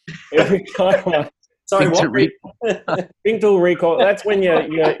recoil every time Sorry, Think to what? re- think to recall, that's when you're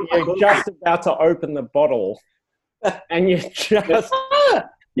just about to open the bottle, and you just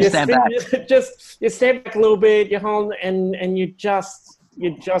You stand back. you stand back a little bit, you hold, and you just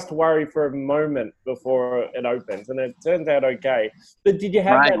worry for a moment before it opens, and it turns out okay. But did you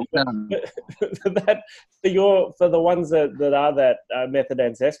have Right, that for the ones that are that method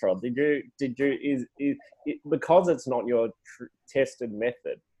ancestral? Did you is because it's not your tested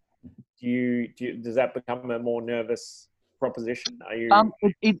method? Does that become a more nervous proposition? Are you?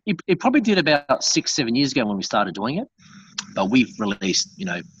 It probably did about 6-7 years ago when we started doing it, but we've released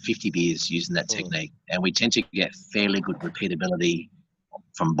 50 beers using that technique, and we tend to get fairly good repeatability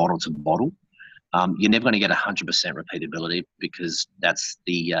from bottle to bottle. You're never going to get 100% repeatability because that's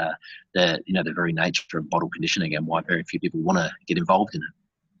the very nature of bottle conditioning and why very few people want to get involved in it.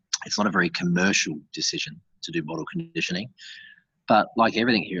 It's not a very commercial decision to do bottle conditioning. But like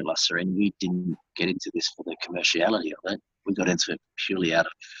everything here at La Sirene, we didn't get into this for the commerciality of it. We got into it purely out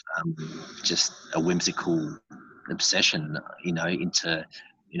of just a whimsical obsession, into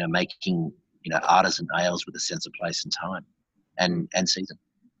making artisan ales with a sense of place and time and season.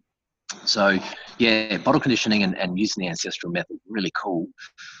 So yeah, bottle conditioning and using the ancestral method, really cool.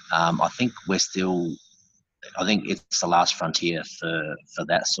 I think it's the last frontier for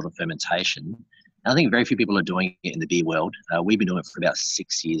that sort of fermentation. And I think very few people are doing it in the beer world. We've been doing it for about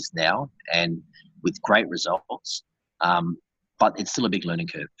 6 years now, and with great results. But it's still a big learning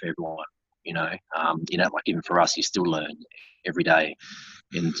curve for everyone. Like even for us, you still learn every day.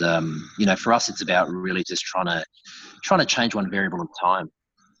 And for us, it's about really just trying to change one variable at a time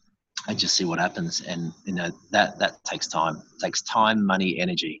and just see what happens. And that takes time. It takes time, money,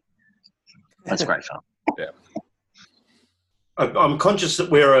 energy. That's great fun. Yeah. I'm conscious that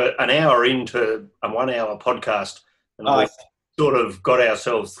we're an hour into a 1 hour podcast, and we've sort of got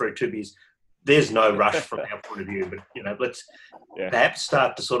ourselves through 2 beers. There's no rush from our point of view, but let's perhaps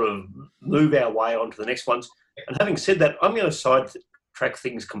start to sort of move our way on to the next ones. And having said that, I'm going to sidetrack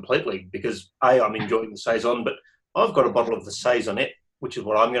things completely because I'm enjoying the saison, but I've got a bottle of the saisonette, which is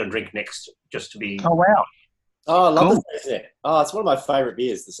what I'm going to drink next, just to be. Oh wow! Oh, I love the saisonette. Oh, it's one of my favourite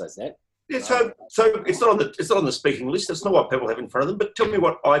beers, the saisonette. Yeah, so it's not on the speaking list. It's not what people have in front of them. But tell me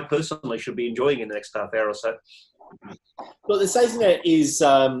what I personally should be enjoying in the next half hour or so. Well, the saisonette is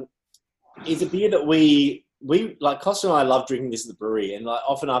a beer that we like. Costa and I love drinking this at the brewery, and like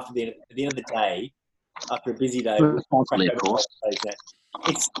often at the end of the day, after a busy day, Responsibly, of course.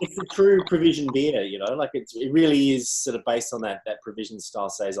 It's a true provision beer. It really is sort of based on that provision style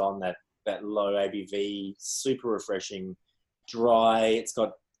saison, that low ABV, super refreshing, dry. It's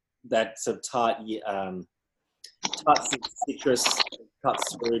got that sort of tart citrus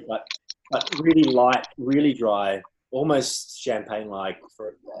cuts through, but really light, really dry, almost champagne-like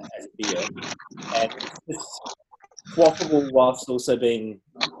as a beer, and it's just quaffable whilst also being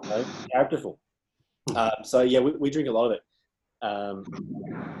characterful. So yeah, we drink a lot of it. And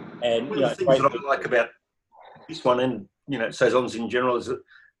one of the things that I like about this one, and saisons in general, is that,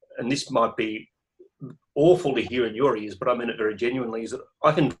 and this might be awful to hear in your ears, but I mean it very genuinely, is that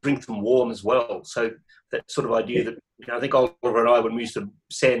I can drink them warm as well. So that sort of idea that I think Oliver and I, when we used to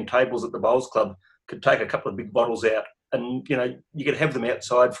sand tables at the Bowls Club, could take a couple of big bottles out, and you could have them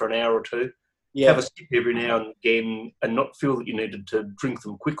outside for an hour or two, have a sip every now and again, and not feel that you needed to drink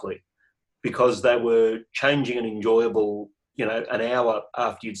them quickly because they were changing and enjoyable. An hour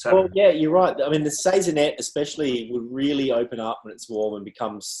after you'd say. Well, yeah, you're right. I mean, the saisonette especially would really open up when it's warm and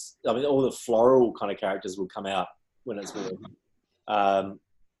becomes. I mean, all the floral kind of characters will come out when it's warm,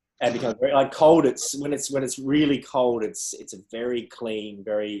 and become very cold. It's when it's really cold. It's a very clean,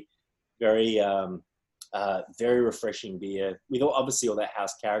 very, very, very refreshing beer with obviously all that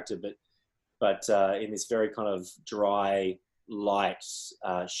house character, but in this very kind of dry, light,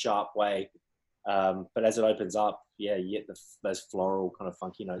 sharp way. But as it opens up, you get those floral kind of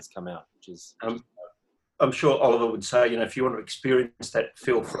funky notes come out, which is. I'm sure Oliver would say, if you want to experience that,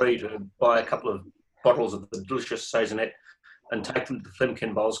 feel free to buy a couple of bottles of the delicious saisonette and take them to the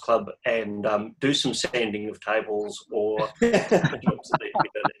Flemken Bowls Club and do some sanding of tables or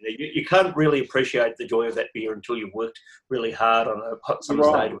you can't really appreciate the joy of that beer until you've worked really hard on a hot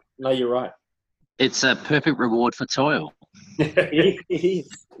summer's day. No, you're right. It's a perfect reward for toil. It is.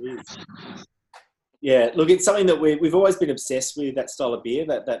 Yeah, look, it's something that we've always been obsessed with, that style of beer,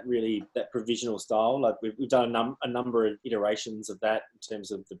 that provisional style. Like we've done a number of iterations of that in terms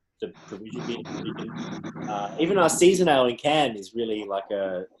of the provision beer. Even our season ale in can is really like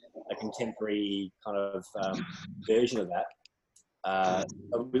a contemporary kind of version of that.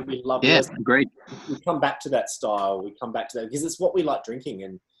 We love it. Yeah, agreed. We come back to that style. We come back to that because it's what we like drinking,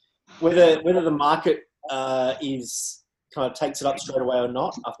 and whether the market is kind of takes it up straight away or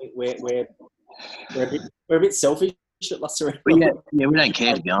not, I think we're a bit selfish at La Sirene. But yeah, we don't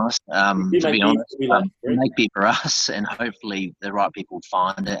care, to be honest. To be honest, we make beer for us, and hopefully the right people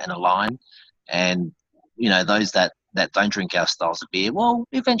find it and align. And those that don't drink our styles of beer, well,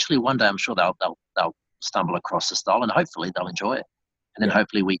 eventually one day I'm sure they'll stumble across the style, and hopefully they'll enjoy it. And then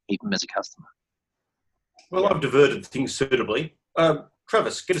hopefully we keep them as a customer. Well, I've diverted things suitably.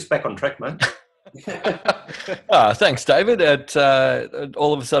 Travis, get us back on track, mate. Thanks, David. It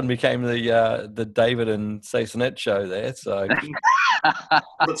all of a sudden became the David and Saisonette show there. So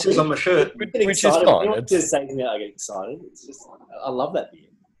it says on my shirt, which is fine. I get excited. It's just I love that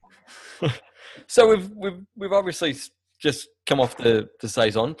beer. So we've obviously just come off the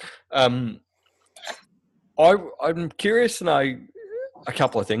saison. I'm curious to know a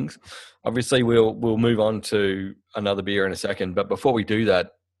couple of things. Obviously, we'll move on to another beer in a second, but before we do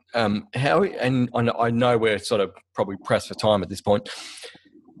that, how, and I know we're sort of probably pressed for time at this point,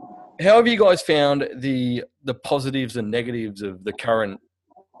 how have you guys found the positives and negatives of the current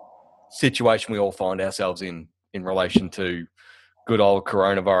situation we all find ourselves in relation to good old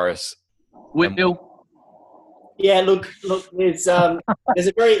coronavirus? Will? Yeah, look. There's a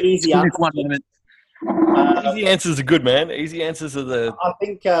very easy answer. Easy answers are good, man. Easy answers are the. I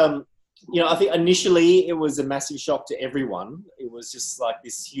think I think initially it was a massive shock to everyone. It was just like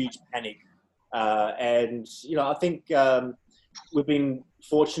this huge panic, and I think we've been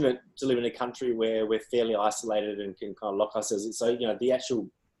fortunate to live in a country where we're fairly isolated and can kind of lock ourselves in. So the actual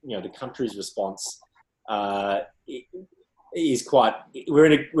the country's response is quite. We're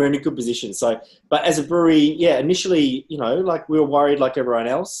in a good position. So, but as a brewery, initially like we were worried like everyone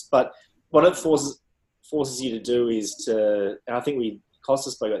else, but what it forces you to do is to, and I think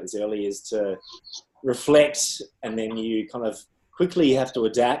Costa spoke about this earlier, is to reflect, and then you kind of quickly have to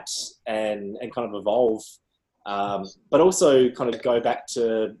adapt and kind of evolve, but also kind of go back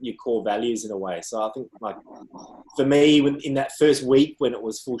to your core values in a way. So I think, like, for me, in that first week when it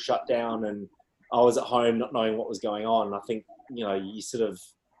was full shutdown and I was at home not knowing what was going on, I think, you sort of,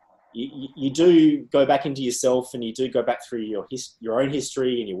 you do go back into yourself, and you do go back through your own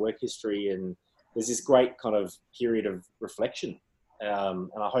history and your work history, and there's this great kind of period of reflection. And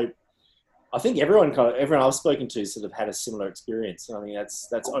I think everyone I've spoken to sort of had a similar experience. And I think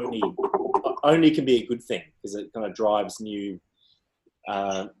that's only can be a good thing, because it kind of drives new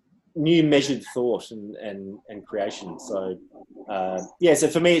measured thought and creation. So so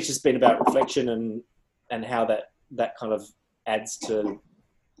for me, it's just been about reflection and how that kind of adds to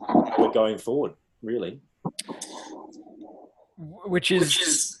how we're going forward, really. Which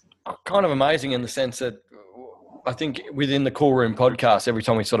is kind of amazing in the sense that I think within the Cool Room podcast, every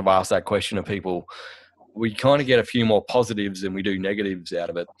time we sort of ask that question of people, we kind of get a few more positives than we do negatives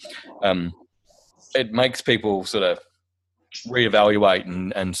out of it. It makes people sort of reevaluate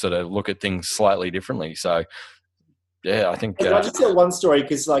and sort of look at things slightly differently. So, yeah, I think... I just tell one story,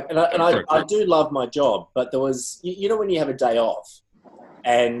 because I do love my job, but there was, when you have a day off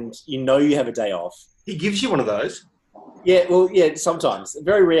and you have a day off. He gives you one of those. Yeah, well, sometimes.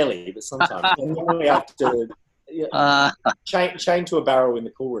 Very rarely, but sometimes. And then we have to chain to a barrel in the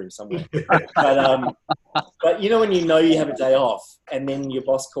cool room somewhere. But when you have a day off, and then your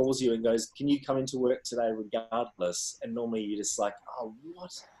boss calls you and goes, "Can you come into work today regardless?" And normally you're just like, "Oh,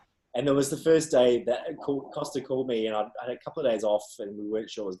 what?" And there was the first day that Costa called me, and I had a couple of days off, and we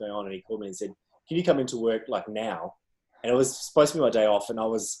weren't sure what was going on, and he called me and said, "Can you come into work like now?" And it was supposed to be my day off, and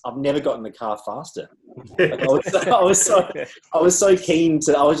I've never got in the car faster. Like, I was so keen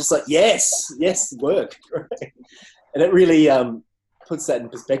to. I was just like, yes, work, and it really puts that in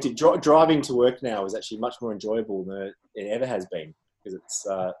perspective. Driving to work now is actually much more enjoyable than it ever has been, because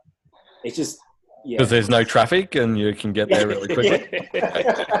it's just because there's no traffic and you can get there really quickly.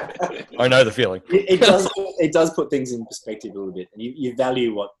 I know the feeling. It does put things in perspective a little bit, and you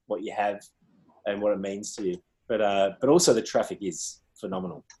value what you have and what it means to you. But also the traffic is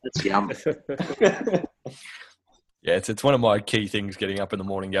phenomenal. It's yum. Yeah, it's one of my key things, getting up in the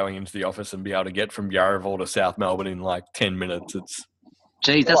morning, going into the office and be able to get from Yarraville to South Melbourne in like 10 minutes.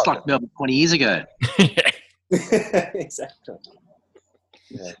 Geez, that's like Melbourne 20 years ago. Exactly.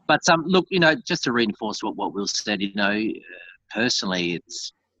 Yeah. But look, just to reinforce what Will said, personally,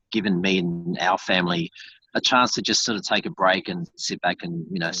 it's given me and our family a chance to just sort of take a break and sit back and,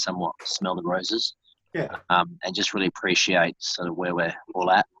 somewhat smell the roses. Yeah. And just really appreciate sort of where we're all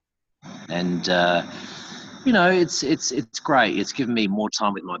at. And, it's great. It's given me more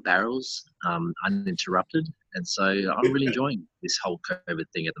time with my barrels, uninterrupted. And so I'm really enjoying this whole COVID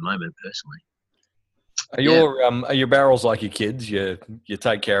thing at the moment, personally. Are your barrels like your kids? You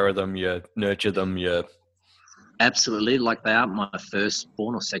take care of them, you nurture them, you. Absolutely, like they aren't my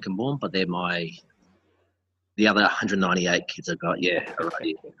firstborn or secondborn, but they're the other 198 kids I've got. Yeah,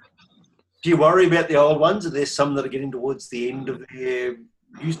 already. Do you worry about the old ones? Are there some that are getting towards the end of their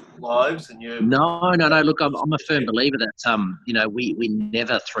useful lives? And you No. Look, I'm a firm believer that we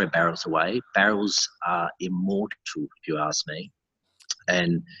never throw barrels away. Barrels are immortal, if you ask me.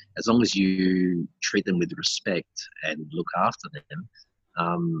 And as long as you treat them with respect and look after them,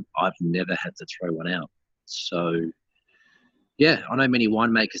 I've never had to throw one out. So, yeah, I know many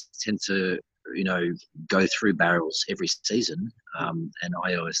winemakers tend to, go through barrels every season. And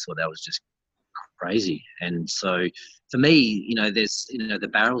I always thought that was just crazy. And so for me, there's, the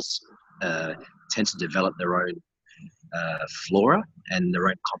barrels tend to develop their own flora and their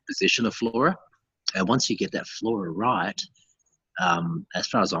own composition of flora. And once you get that flora right, as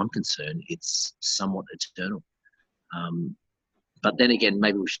far as I'm concerned, it's somewhat eternal. But then again,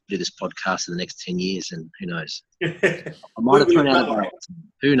 maybe we should do this podcast in the next 10 years, and who knows? I might have thrown out a barrel.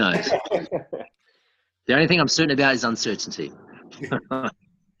 Who knows? The only thing I'm certain about is uncertainty.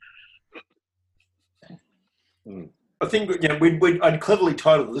 I think I'd cleverly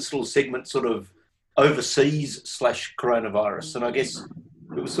title this little segment sort of overseas / coronavirus, and I guess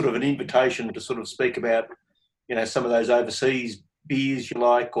it was sort of an invitation to sort of speak about, some of those overseas beers you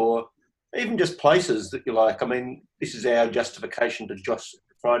like, or even just places that you like. I mean, this is our justification to Josh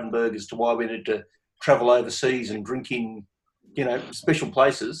Frydenberg as to why we need to travel overseas and drink in, special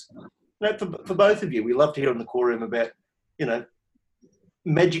places. For both of you, we love to hear in the core room about,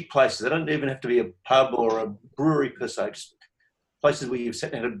 magic places. They don't even have to be a pub or a brewery per se, just places where you've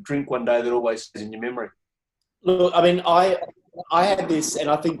sat and had a drink one day that always stays in your memory. Look, I mean, I had this, and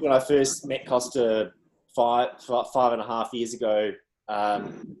I think when I first met Costa five and a half years ago,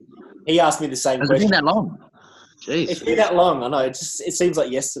 he asked me the same question. Has it been that long? Jeez. It's been that long. I know. It seems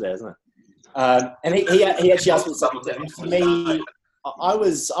like yesterday, isn't it? And he actually asked me something. And for me, I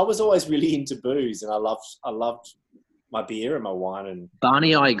was always really into booze, and I loved my beer and my wine. And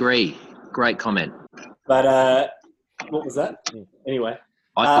Barney, I agree. Great comment. But what was that? Anyway.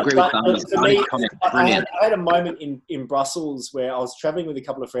 I agree with Barney. For me, Brilliant. I had a moment in Brussels where I was traveling with a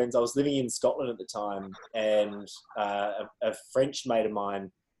couple of friends. I was living in Scotland at the time, and a French mate of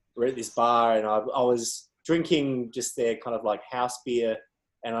mine were at this bar, and I was drinking just their kind of like house beer,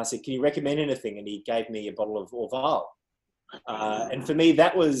 and I said, "Can you recommend anything?" And he gave me a bottle of Orval. And for me,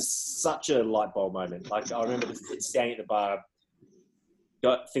 that was such a light bulb moment. Like, I remember standing at the bar,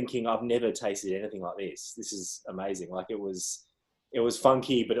 thinking, I've never tasted anything like this. This is amazing. Like, it was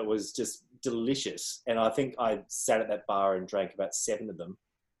funky, but it was just delicious. And I think I sat at that bar and drank about 7 of them.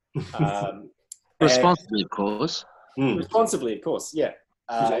 Responsibly, of course. Responsibly, of course, yeah.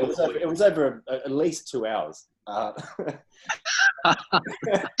 It was over at least 2 hours.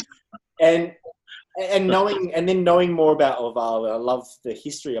 And knowing more about Orval, I love the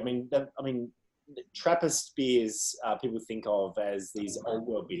history. I mean, Trappist beers people think of as these old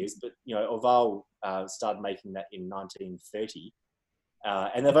world beers, but Orval started making that in 1930,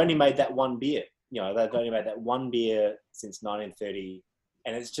 and they've only made that one beer. They've only made that one beer since 1930,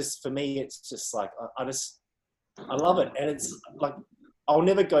 and it's just, for me, it's just like I love it, and it's like I'll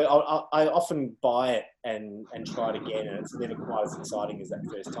never go. I often buy it and try it again, and it's never quite as exciting as that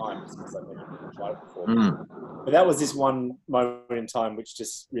first time because I've never tried it before. But that was this one moment in time which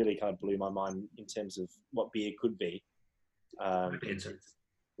just really kind of blew my mind in terms of what beer could be.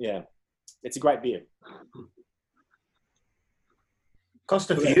 Yeah, it's a great beer.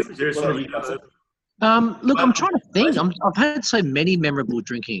 Costa for you? Is there something you look, I'm trying to think. I've had so many memorable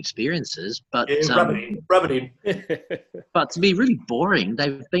drinking experiences, but rub it in. But to be really boring,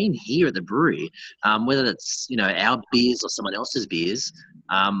 they've been here at the brewery, whether it's our beers or someone else's beers.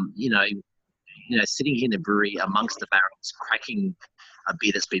 Sitting here in the brewery amongst the barrels, cracking a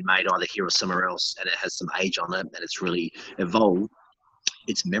beer that's been made either here or somewhere else, and it has some age on it, and it's really evolved.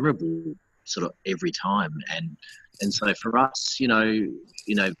 It's memorable, sort of every time, and so for us, I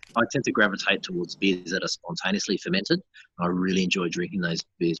tend to gravitate towards beers that are spontaneously fermented. I really enjoy drinking those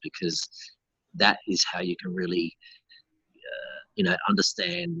beers because that is how you can really,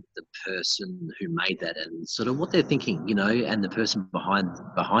 understand the person who made that and sort of what they're thinking, and the person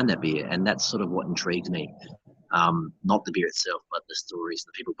behind that beer. And that's sort of what intrigues me. Not the beer itself, but the stories,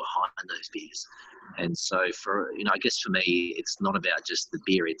 the people behind those beers. And so I guess for me, it's not about just the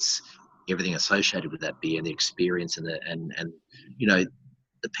beer, it's everything associated with that beer and the experience and the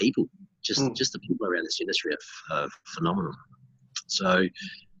people, just the people around this industry are phenomenal. So I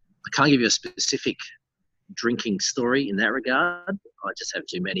can't give you a specific drinking story in that regard. I just have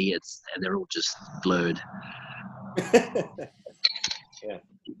too many. And they're all just blurred. Yeah.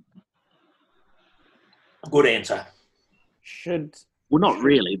 Good answer. Well, not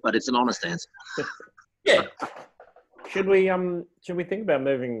really, but it's an honest answer. Yeah. Should we think about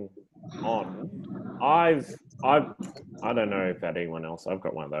moving on? I don't know about anyone else. I've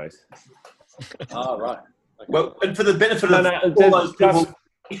got one of those. Oh, right. Okay. Well, and for the benefit of all those people,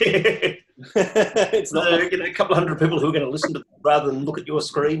 it's not a couple of hundred people who are going to listen to it rather than look at your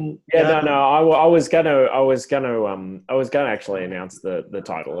screen. Yeah, no. I was gonna actually announce the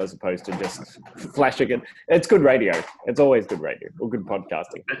title as opposed to just flashing it. It's good radio. It's always good radio or good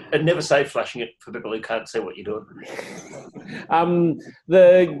podcasting. And never say flashing it for people who can't see what you're doing.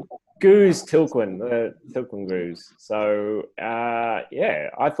 The Goose Tilquin, the Tilquin Goose. So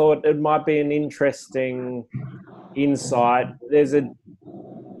I thought it might be an interesting insight. There's a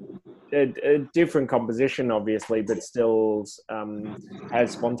different composition, obviously, but still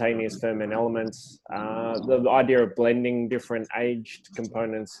has spontaneous ferment elements. The idea of blending different aged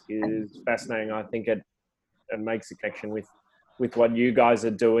components is fascinating. I think it makes a connection with what you guys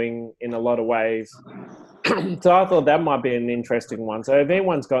are doing in a lot of ways. So I thought that might be an interesting one. So if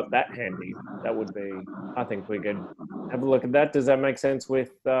anyone's got that handy, that would be, I think we could have a look at that. Does that make sense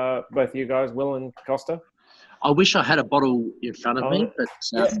with both you guys, Will and Costa? I wish I had a bottle in front of me, but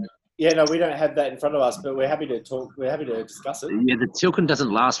yeah, no, we don't have that in front of us, but we're happy to talk. We're happy to discuss it. yeah, the Tilquin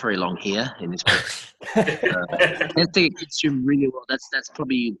doesn't last very long here in this place. I think it consumed really well. That's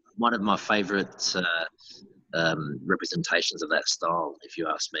probably one of my favourite representations of that style, if you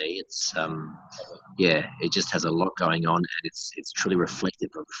ask me. It's it just has a lot going on, and it's truly reflective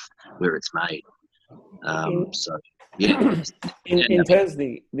of where it's made. So yeah, in terms of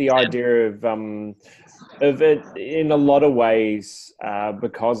the idea of it, in a lot of ways,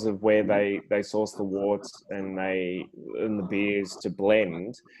 because of where they source the worts and the beers to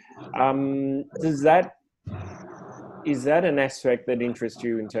blend, is that an aspect that interests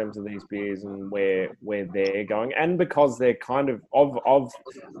you in terms of these beers and where they're going? And because they're kind of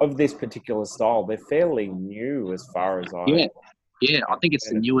this particular style, they're fairly new as far as I... Yeah, I think it's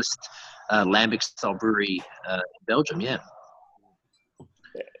the newest lambic style brewery in Belgium, yeah.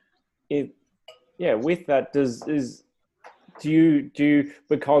 With that, do you,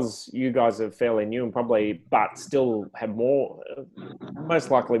 because you guys are fairly new and probably, but still have most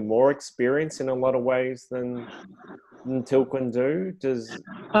likely more experience in a lot of ways than Tilquin do?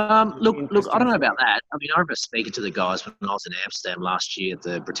 Look, I don't know about that. I mean, I remember speaking to the guys when I was in Amsterdam last year at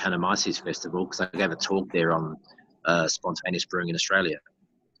the Britannomyces Festival, because I gave a talk there on spontaneous brewing in Australia.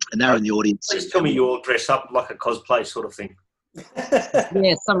 And they were in the audience. Please tell me you all dress up like a cosplay sort of thing.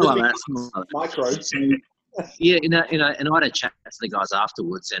 Yeah, something like that. Micro. Yeah, and I had a chat to the guys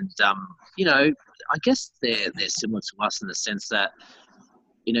afterwards, and I guess they're similar to us in the sense that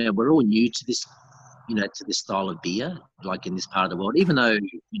we're all new to this, to this style of beer, like in this part of the world. Even though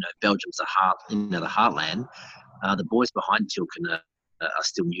Belgium's the heartland, the boys behind Tilquin are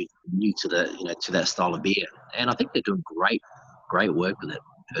still new to to that style of beer, and I think they're doing great work with it.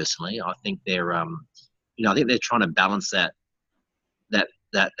 Personally, I think they're trying to balance that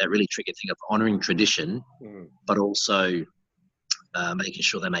really tricky thing of honouring tradition, but also making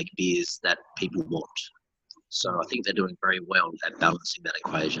sure they make beers that people want. So I think they're doing very well at balancing that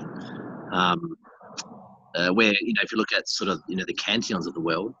equation. Where if you look at sort of the Cantillons of the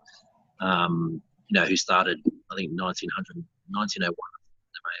world, who started I think 1901.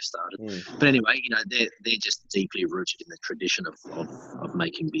 They may have started, but anyway, they're just deeply rooted in the tradition of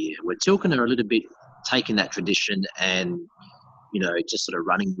making beer. Where Tilquin are a little bit taking that tradition and just sort of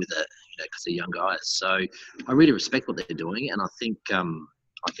running with it, because they're young guys. So I really respect what they're doing, and I think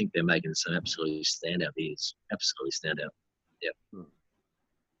they're making some absolutely standout beers. Absolutely standout. Yeah.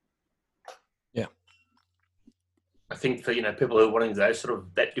 Yeah. I think for people who are wanting those sort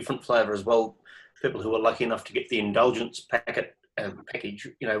of that different flavour as well, people who are lucky enough to get the indulgence package,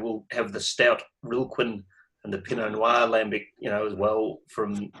 will have the stout Rilquin and the Pinot Noir lambic, as well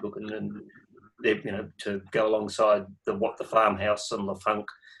from Rilquin, and to go alongside the Farmhouse and the Funk.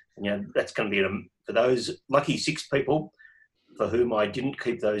 That's going to be for those lucky 6 people for whom I didn't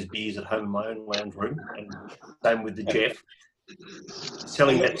keep those beers at home in my own lounge room, and same with the Jeff.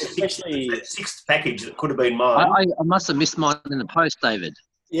 Selling that sixth package that could have been mine. I must have missed mine in the post, David.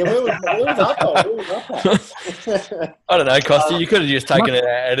 Yeah, where was that? I don't know, Costa. You could have just taken it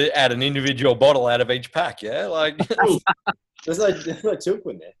out an individual bottle out of each pack, yeah? Like there's no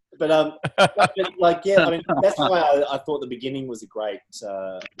Tilquin there. But that's why I thought the beginning was a great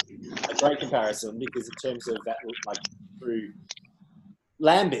comparison, because in terms of that, like through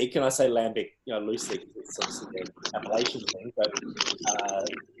lambic, and I say lambic, loosely because it's obviously the appellation thing, but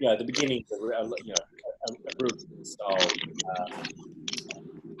the beginning of a brew style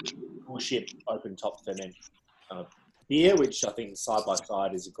bullshit open top ferment beer, which I think side by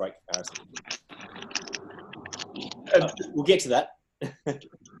side is a great comparison. We'll get to that.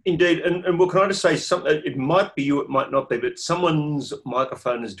 Indeed, and well, can I just say something? It might be you, it might not be, but someone's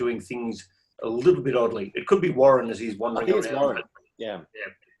microphone is doing things a little bit oddly. It could be Warren as he's wandering I think it's around. Warren. Yeah.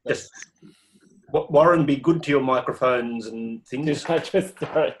 Just Warren, be good to your microphones and things.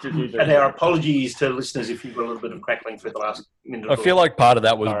 And our apologies to listeners if you've got a little bit of crackling through the last minute. I feel like part of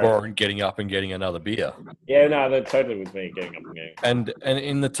that was Warren getting up and getting another beer. Yeah, no, that totally was me getting up and getting. And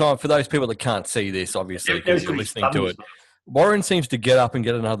in the time, for those people that can't see this, obviously, because you're listening to it, thumbs. Warren seems to get up and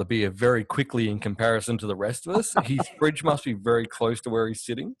get another beer very quickly in comparison to the rest of us. His fridge must be very close to where he's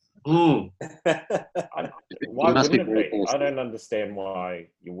sitting. Why wouldn't it be? I don't understand why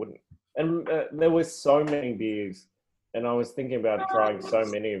you wouldn't. And there were so many beers, and I was thinking about trying so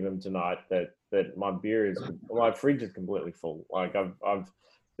many of them tonight that my fridge is completely full. Like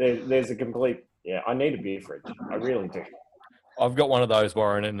there's a complete I need a beer fridge. I really do. I've got one of those,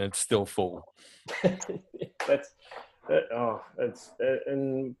 Warren, and it's still full. And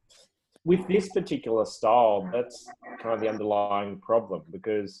with this particular style, that's kind of the underlying problem,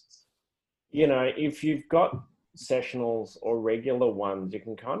 because if you've got sessionals or regular ones, you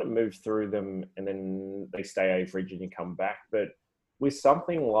can kind of move through them and then they stay fridge and you come back. But with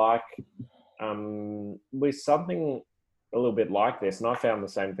something a little bit like this, and I found the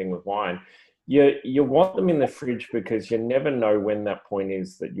same thing with wine, you want them in the fridge because you never know when that point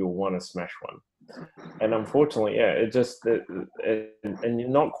is that you'll want to smash one. And unfortunately, it just and you're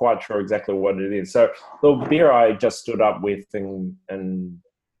not quite sure exactly what it is. So the beer I just stood up with and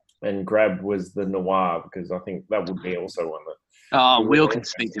grabbed was the Noir, because I think that would be also one that. Oh, Will can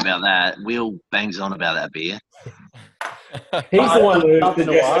speak about that. Will bangs on about that beer. He's the one who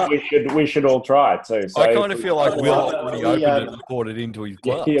suggested we should all try it too. So I kind of feel like Will already opened it and poured it into his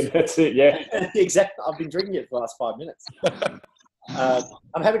glass. Yeah, that's it. Yeah, exactly. I've been drinking it for the last 5 minutes.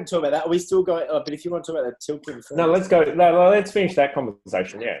 I'm happy to talk about that. Are we still going? But if you want to talk about the Tilken, no, let's go. No, let's finish that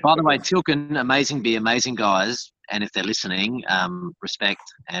conversation. Yeah. By the way, Tilken, amazing beer, amazing guys, and if they're listening, respect,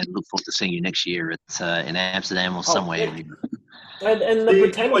 and look forward to seeing you next year at in Amsterdam or somewhere. And the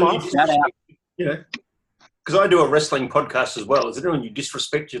pretend because I do a wrestling podcast as well. Is there anyone you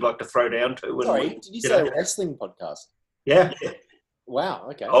disrespect you'd like to throw down to? Sorry, did you say a wrestling podcast? Yeah. Wow.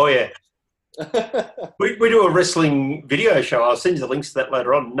 Okay. Oh yeah. we do a wrestling video show. I'll send you the links to that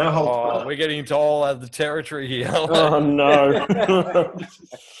later on. No hold. We're getting into all of the territory here. Oh no.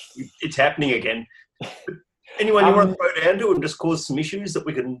 It's happening again. Anyone you want to throw down to and just cause some issues that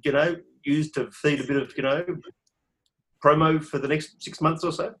we can, use to feed a bit of, promo for the next 6 months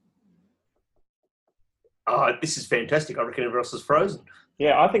or so? This is fantastic. I reckon everyone else is frozen.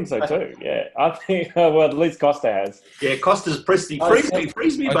 Yeah, I think so too. Yeah, I think, well, at least Costa has. Yeah, Costa's pressed the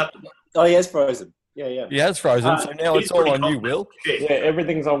freeze me button. Oh, he has frozen. Yeah. He has frozen, so now it's all on you, Will. Yeah,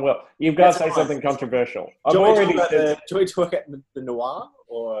 everything's on Will. You've got to say something controversial. Do we talk about the Noir?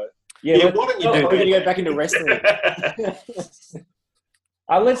 Or... Yeah, why don't you do? We're going to go back into wrestling.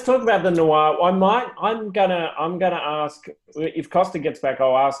 Let's talk about the Noir. I'm gonna ask if Costa gets back.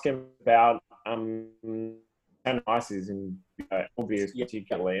 I'll ask him about how nice is in obvious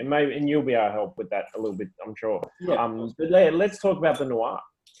particularly, and you'll be able to help with that a little bit, I'm sure. Yeah. But let's talk about the Noir.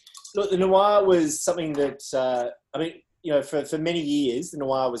 Look, the Noir was something that for many years, the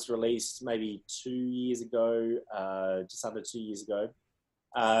Noir was released maybe 2 years ago, just under 2 years ago.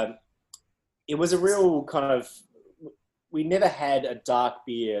 It was a real kind of. We never had a dark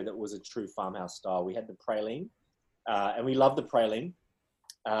beer that was a true farmhouse style. We had the Praline, and we love the Praline.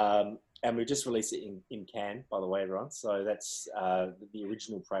 And we just released it in can, by the way, everyone. So that's the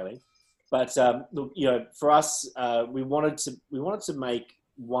original Praline. But for us, we wanted to make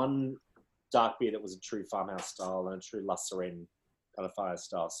one dark beer that was a true farmhouse style and a true La Sirene kind of farmhouse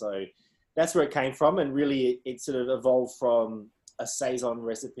style. So that's where it came from, and really it sort of evolved from a saison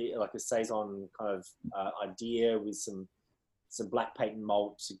recipe, like a saison kind of idea with some black patent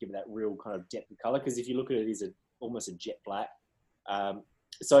malt to give it that real kind of depth of color. Because if you look at it, it is almost a jet black.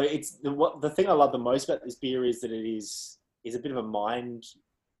 So it's the thing I love the most about this beer is that it is a bit of a mind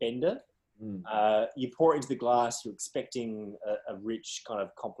bender. You pour it into the glass, you're expecting a rich kind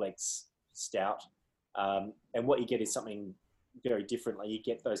of complex stout, and what you get is something very different. Like you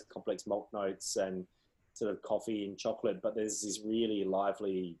get those complex malt notes and sort of coffee and chocolate, but there's this really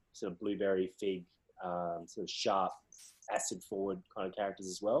lively sort of blueberry fig, sort of sharp, acid forward kind of characters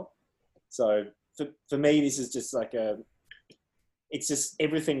as well. So for me, this is just like it's just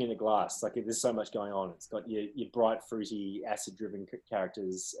everything in a glass. Like there's so much going on. It's got your bright, fruity, acid-driven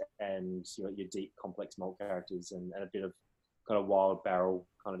characters, and your deep, complex malt characters, and a bit of kind of wild barrel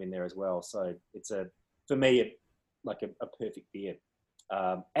kind of in there as well. So it's for me like a perfect beer,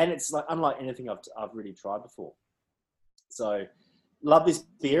 and it's like unlike anything I've really tried before. So love this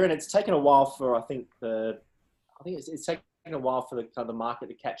beer, and it's taken a while for I think it's taken a while for the kind of the market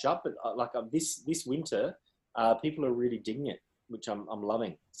to catch up. But this winter, people are really digging it, which I'm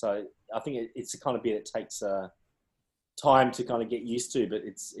loving. So I think it's the kind of beer that takes time to kind of get used to, but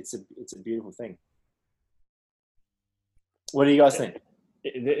it's a beautiful thing. What do you guys think?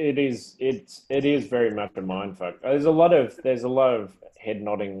 It is very much a mindfuck. There's a lot of head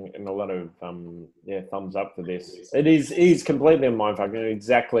nodding and a lot of thumbs up for this. It is completely a mindfuck, and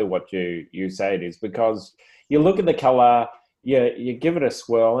exactly what you say it is, because you look at the color, you give it a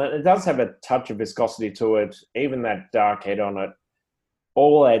swirl, and it does have a touch of viscosity to it. Even that dark head on it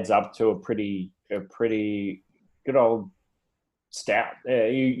all adds up to a pretty good old stout.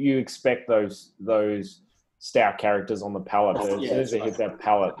 You expect those stout characters on the palate. As soon as it hits that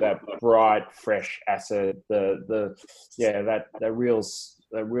palate, that bright, fresh acid, the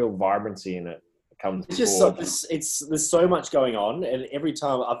real vibrancy in it comes. It's just so, there's so much going on, and every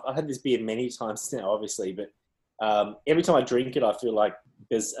time I've had this beer many times now, obviously, but every time I drink it, I feel like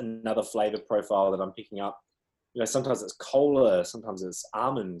there's another flavor profile that I'm picking up. Sometimes it's cola, sometimes it's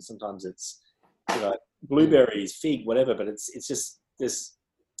almond, sometimes it's blueberries, fig, whatever. But it's just there's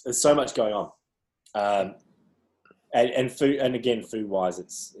so much going on. And food, and again, food wise,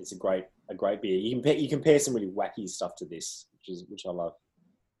 it's a great beer. You compare some really wacky stuff to this, which I love.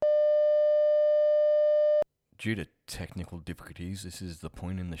 Due to technical difficulties, this is the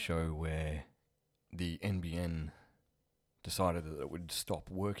point in the show where the NBN decided that it would stop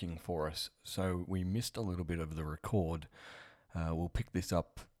working for us, so we missed a little bit of the record. We'll pick this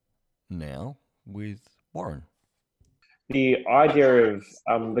up now with Warren. The idea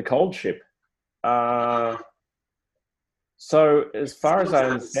of the cold ship. So as far as I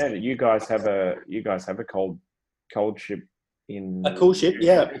understand it, you guys have a cold ship in a cool ship,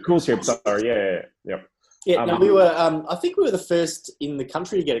 yeah. A cool ship, sorry, yeah. Yeah, no, we were. I think we were the first in the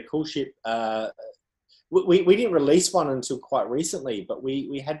country to get a cool ship. We didn't release one until quite recently, but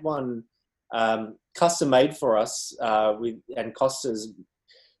we had one custom made for us. And Costa's.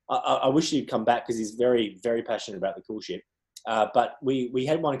 I wish he'd come back because he's very, very passionate about the cool ship. But we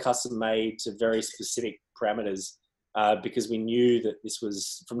had one custom made to very specific parameters. Because we knew that this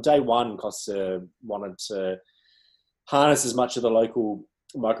was, from day one, Costa wanted to harness as much of the local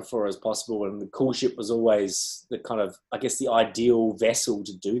microflora as possible, and the cool ship was always the kind of, I guess, the ideal vessel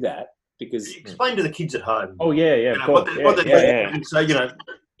to do that. Because explain to the kids at home. Oh yeah, what they're doing. So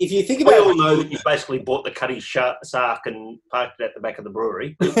if you think about, we all know that you basically bought the Cuddy Sark and parked it at the back of the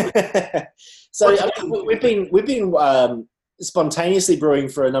brewery. So we've been spontaneously brewing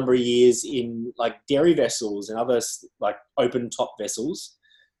for a number of years in like dairy vessels and other like open top vessels.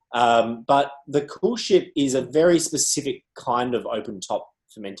 But the cool ship is a very specific kind of open top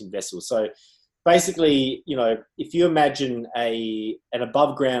fermenting vessel. So basically, if you imagine an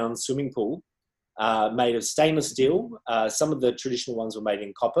above ground swimming pool made of stainless steel, some of the traditional ones were made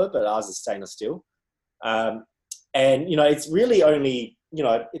in copper, but ours is stainless steel. And, it's really only,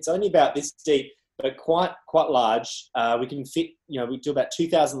 it's only about this deep, but quite large. We can fit, we do about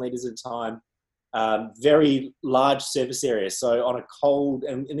 2,000 litres at a time, very large surface area. So on a cold,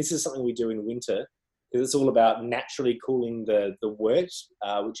 and this is something we do in winter, because it's all about naturally cooling the wort,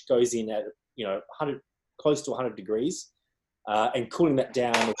 which goes in at, 100, close to 100 degrees, and cooling that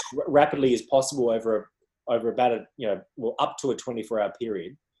down as rapidly as possible over about up to a 24-hour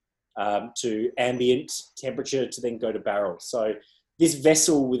period, to ambient temperature to then go to barrel. So this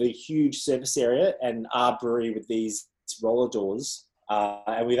vessel with a huge surface area, and our brewery with these roller doors,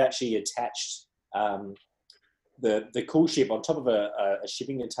 and we've actually attached the cool ship on top of a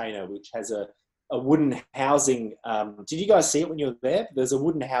shipping container, which has a wooden housing. Did you guys see it when you were there? There's a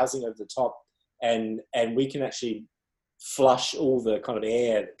wooden housing over the top, and we can actually flush all the kind of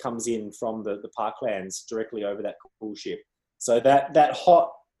air that comes in from the parklands directly over that cool ship. So that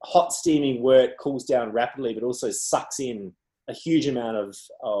hot steaming wort cools down rapidly, but also sucks in a huge amount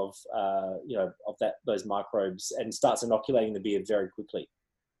of those microbes and starts inoculating the beer very quickly.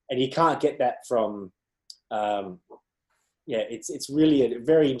 And you can't get that from, it's really a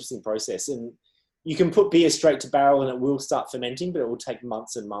very interesting process. And you can put beer straight to barrel and it will start fermenting, but it will take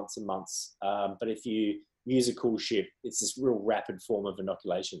months and months and months. But if you use a cool ship, it's this real rapid form of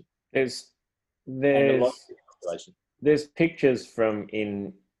inoculation. There's pictures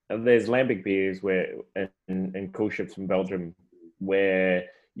there's lambic beers and cool ships from Belgium where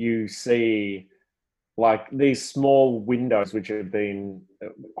you see like these small windows which have been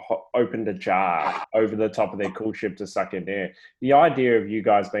opened ajar over the top of their cool ship to suck in air. The idea of you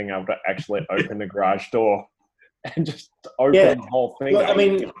guys being able to actually open the garage door and just open the whole thing. Well, I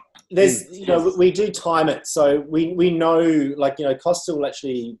mean, we do time it, so we know, like, Costa will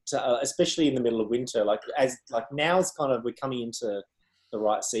actually, especially in the middle of winter, now's kind of, we're coming into the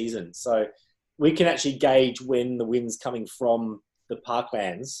right season, so we can actually gauge when the wind's coming from the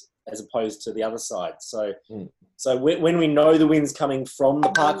parklands as opposed to the other side. So when we know the wind's coming from the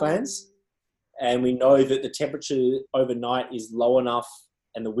parklands, and we know that the temperature overnight is low enough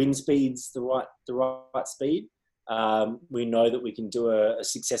and the wind speed's the right speed, we know that we can do a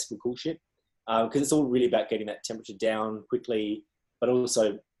successful cool ship, because it's all really about getting that temperature down quickly, but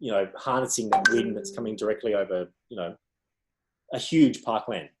also, harnessing that wind that's coming directly over, a huge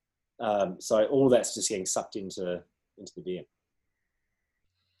parkland. So all that's just getting sucked into the beer.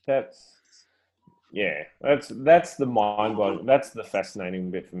 That's the mind blowing. That's the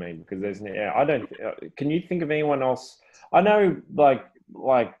fascinating bit for me, because I don't. Can you think of anyone else? I know, like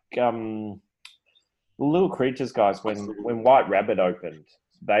Little Creatures guys, when White Rabbit opened,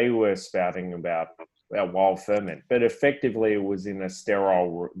 they were spouting about wild ferment, but effectively it was in a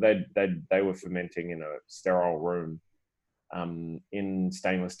sterile. They were fermenting in a sterile room, in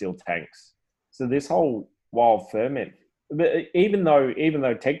stainless steel tanks. So this whole wild ferment. But even though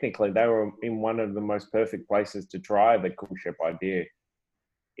technically they were in one of the most perfect places to try the cool ship idea,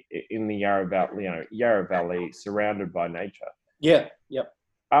 in the Yarra Valley, surrounded by nature. Yeah. Yep.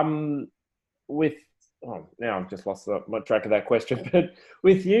 Now I've just lost my track of that question. But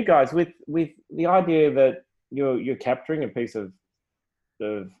with you guys, with the idea that you're capturing a piece of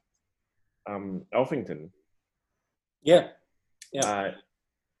Elphington. Yeah.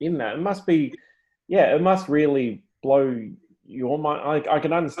 In that, it must really blow your mind. I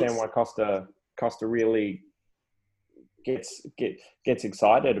can understand why Costa really gets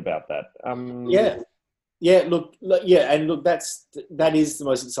excited about that. Look, that is the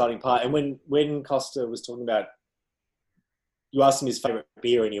most exciting part. And when Costa was talking about, you asked him his favorite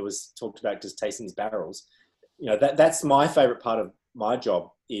beer, and he was talked about just tasting his barrels. That's my favorite part of my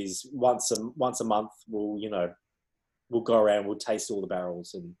job. Is once a month we'll go around, we'll taste all the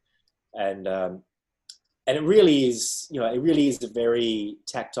barrels, and it really is, a very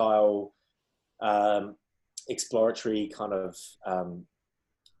tactile, exploratory kind of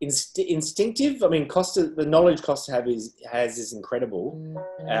instinctive. I mean, the knowledge Costa has is incredible,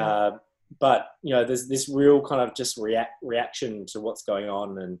 but there's this real kind of just reaction to what's going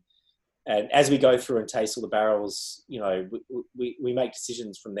on, and as we go through and taste all the barrels, we make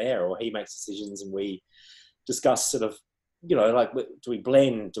decisions from there, or he makes decisions, and we discuss sort of, like, do we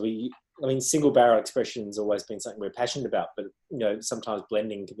blend? Single barrel expression's always been something we're passionate about, but sometimes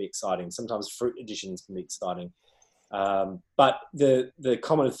blending can be exciting. Sometimes fruit additions can be exciting. But the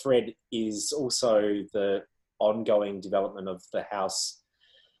common thread is also the ongoing development of the house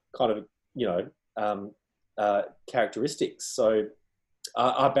kind of, characteristics. So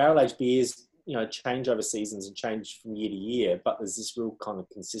our barrel-aged beers, change over seasons and change from year to year, but there's this real kind of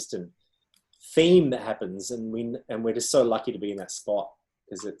consistent theme that happens, and we're just so lucky to be in that spot,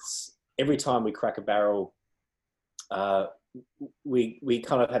 because it's every time we crack a barrel, we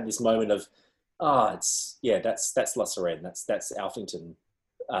kind of have this moment of, that's La Sirene, that's Alphington,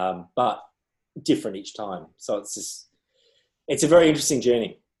 but different each time. So it's a very interesting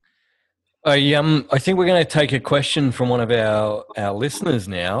journey. I think we're going to take a question from one of our listeners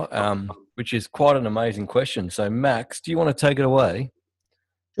now, which is quite an amazing question. So Max, do you want to take it away?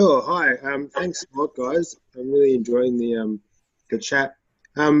 Sure. Hi. Thanks a lot, guys. I'm really enjoying the chat.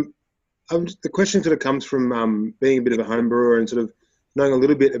 The question sort of comes from being a bit of a home brewer and sort of knowing a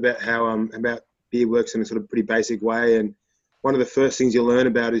little bit about how about beer works in a sort of pretty basic way. And one of the first things you learn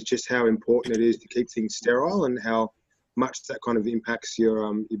about is just how important it is to keep things sterile, and how much that kind of impacts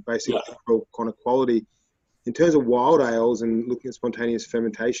your basic kind of quality. In terms of wild ales and looking at spontaneous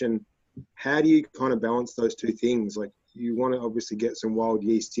fermentation, how do you kind of balance those two things? Like, you want to obviously get some wild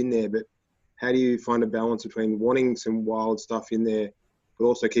yeast in there, but how do you find a balance between wanting some wild stuff in there, but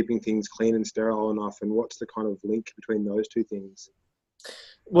also keeping things clean and sterile enough? And what's the kind of link between those two things?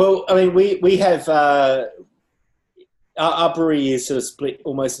 Well, I mean, we have our brewery is sort of split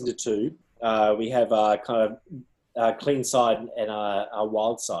almost into two. We have our kind of clean side and our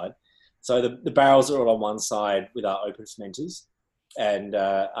wild side. So the barrels are all on one side with our open fermenters, and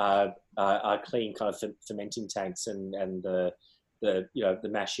our clean kind of fermenting tanks and the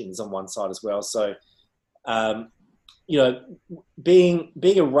mash-ins on one side as well. So you know, being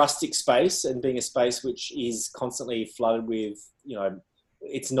a rustic space and being a space which is constantly flooded with, you know,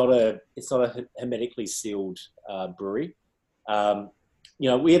 it's not a hermetically sealed brewery. You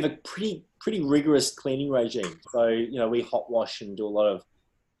know, we have a pretty rigorous cleaning regime. So, you know, we hot wash and do a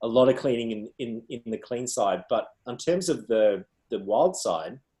lot of cleaning in the clean side. But in terms of the wild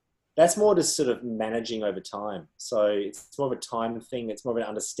side, that's more just sort of managing over time. So it's more of a time thing. It's more of an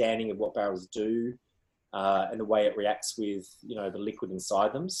understanding of what barrels do and the way it reacts with, you know, the liquid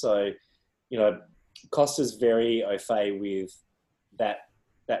inside them. So, you know, Costa's very au fait with that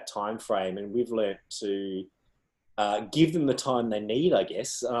time frame, and we've learnt to give them the time they need, I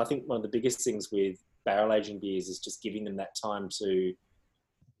guess. And I think one of the biggest things with barrel aging beers is just giving them that time to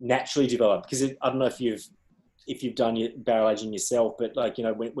naturally develop. Because I don't know if you've done your barrel aging yourself, but like, you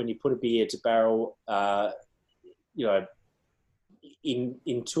know, when you put a beer to barrel, you know,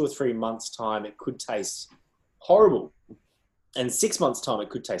 in 2 or 3 months' time, it could taste horrible, and 6 months' time, it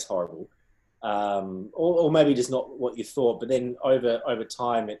could taste horrible, or maybe just not what you thought. But then over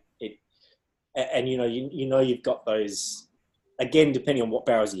time, it and you know you've got those, again, depending on what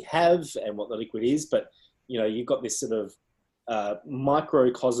barrels you have and what the liquid is, but you know, you've got this sort of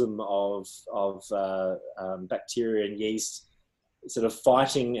microcosm of bacteria and yeast sort of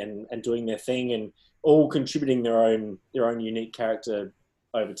fighting and doing their thing, and all contributing their own unique character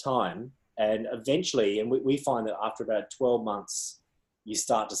over time. And eventually, and we find that after about 12 months, you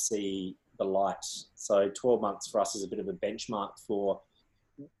start to see the light. So 12 months for us is a bit of a benchmark for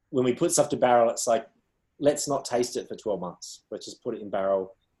when we put stuff to barrel. It's like, let's not taste it for 12 months. Let's just put it in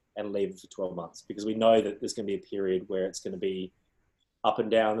barrel and leave it for 12 months, because we know that there's going to be a period where it's going to be up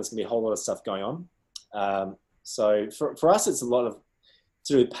and down. There's going to be a whole lot of stuff going on. So for us, it's a lot of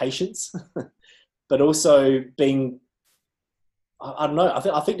to do with patience, but also being, I don't know,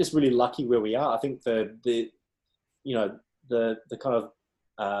 I think just really lucky where we are. I think the you know, the kind of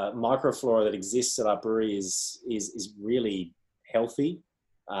microflora that exists at our brewery is really healthy,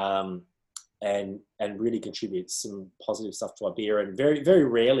 and really contributes some positive stuff to our beer. And very, very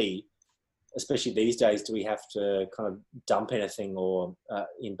rarely, especially these days, do we have to kind of dump anything or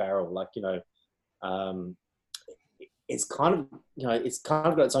in barrel. Like, you know, it's kind of got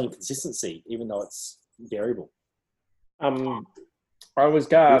its own consistency, even though it's variable. I was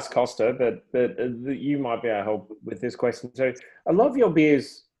going to ask Costa, but you might be able to help with this question. So a lot of your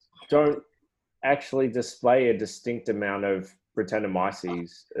beers don't actually display a distinct amount of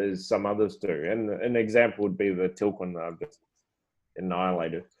Brettanomyces as some others do. And an example would be the Tilquin that I've just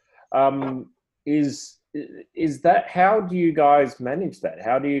annihilated. Is that, how do you guys manage that?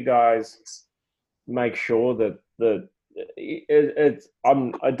 How do you guys make sure that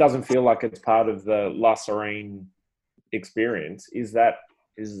it doesn't feel like it's part of the La Sirene experience?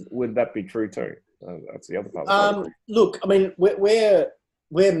 Would that be true too? That's the other part. Look, I mean, we're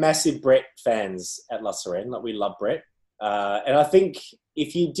massive Brett fans at La Sirene. Like, we love Brett, and I think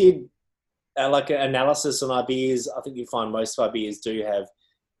if you did like an analysis on our beers, I think you'd find most of our beers do have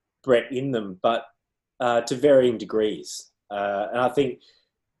Brett in them, but to varying degrees. And I think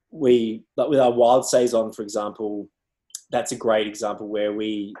like with our Wild Saison, for example, that's a great example where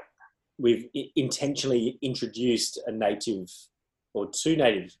we've intentionally introduced a native or two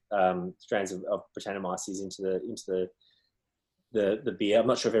native strands of Brettanomyces into the beer. I'm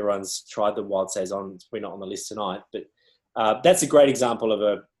not sure if everyone's tried the Wild Saison. We're not on the list tonight, but that's a great example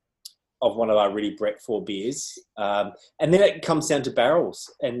of one of our really Brett 4 beers. And then it comes down to barrels,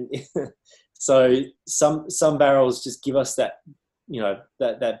 and so some barrels just give us that, you know,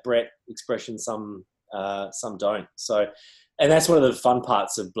 that Brett expression. Some don't. So, and that's one of the fun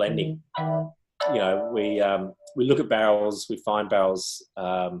parts of blending. You know, we look at barrels, we find barrels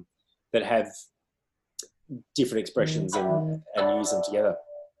that have different expressions and use them together.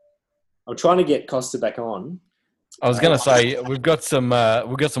 I'm trying to get Costa back on. I was going to say we've got some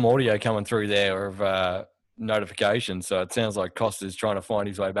audio coming through there of notifications, so it sounds like Costa's trying to find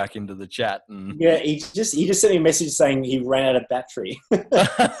his way back into the chat. And yeah, he just sent me a message saying he ran out of battery.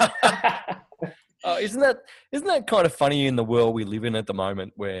 Oh, isn't that kind of funny in the world we live in at the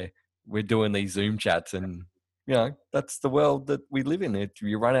moment, where we're doing these Zoom chats, and you know, that's the world that we live in. If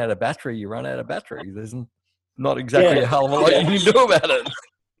you run out of battery, you run out of battery. There's not exactly a hell of a lot you can do about it.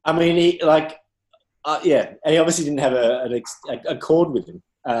 I mean, and he obviously didn't have a cord with him,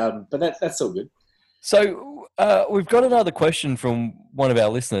 but that's all good. So we've got another question from one of our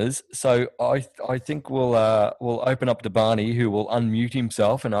listeners. So I think we'll open up to Barney, who will unmute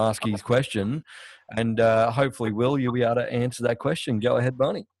himself and ask his question, and hopefully, you'll be able to answer that question. Go ahead,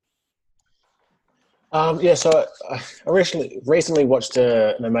 Barney. So I recently watched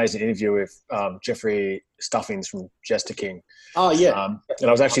an amazing interview with Jeffrey Stuffings from Jester King. Oh, yeah. And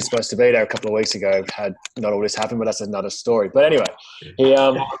I was actually supposed to be there a couple of weeks ago. Had not all this happened, but that's another story. But anyway,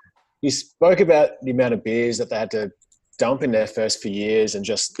 he spoke about the amount of beers that they had to dump in their first few years and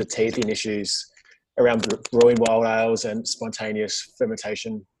just the teething issues around brewing wild ales and spontaneous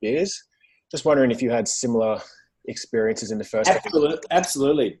fermentation beers. Just wondering if you had similar experiences in the first.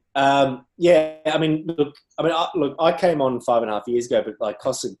 Absolutely. Yeah. I mean, I came on 5.5 years ago, but like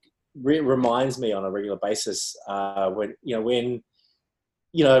Costa reminds me on a regular basis when we're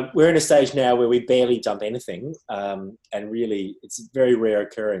in a stage now where we barely dump anything, and really it's a very rare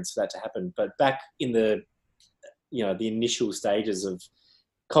occurrence for that to happen. But back in the initial stages of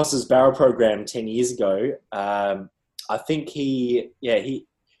Costa's barrel program 10 years ago, I think he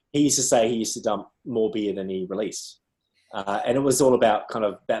used to say he used to dump more beer than he released. And it was all about kind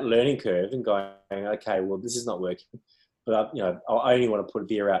of that learning curve and going, okay, well, this is not working. But, I only want to put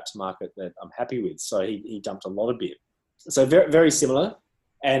beer out to market that I'm happy with. So he dumped a lot of beer. So very, very similar.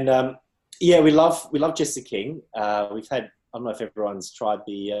 And, we love Jester King. We've had, I don't know if everyone's tried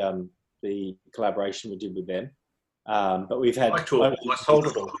the collaboration we did with them. But we've had... I told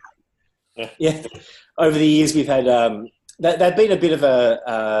it all. Yeah. Over the years, we've had... they've been a bit of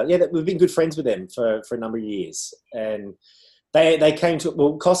we've been good friends with them for a number of years. And they came to...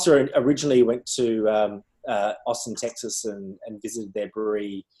 Well, Costa originally went to Austin, Texas and visited their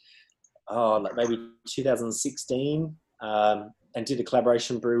brewery, maybe 2016, and did a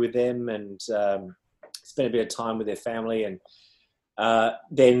collaboration brew with them and spent a bit of time with their family. And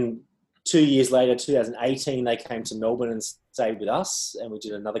then 2 years later, 2018, they came to Melbourne and stayed with us, and we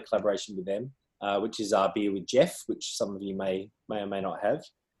did another collaboration with them, which is our beer with Jeff, which some of you may or may not have.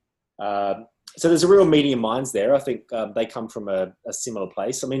 So there's a real meeting of minds there. I think they come from a similar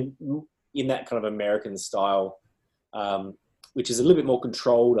place. I mean, in that kind of American style, which is a little bit more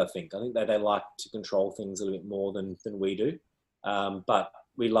controlled, I think. I think they like to control things a little bit more than we do. But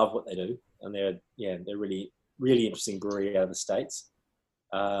we love what they do, and they're really, really interesting brewery out of the States.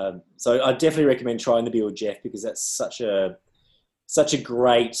 So I definitely recommend trying the beer with Jeff, because that's such a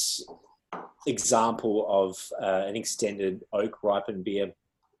great example of an extended oak ripened beer,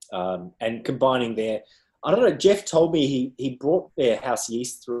 and combining I don't know, Jeff told me he brought their house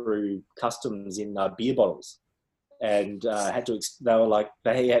yeast through customs in beer bottles, and he had to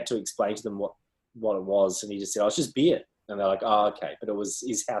explain to them what it was, and he just said, "Oh, it's just beer," and they're like, "Oh, okay," but it was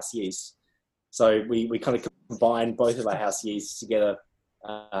his house yeast. So we kind of combined both of our house yeasts together,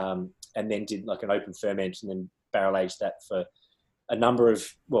 and then did like an open ferment and then barrel aged that for a number of,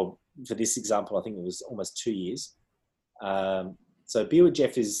 for this example, I think it was almost 2 years. So beer with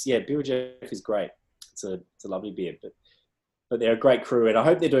Jeff is great. It's a lovely beer, but they're a great crew, and I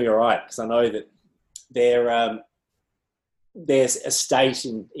hope they're doing all right, because I know that their estate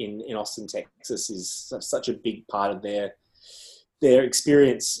in Austin, Texas is such a big part of their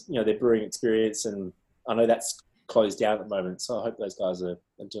experience, their brewing experience, and I know that's closed down at the moment. So I hope those guys are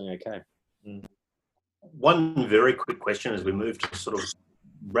doing okay. One very quick question as we move to sort of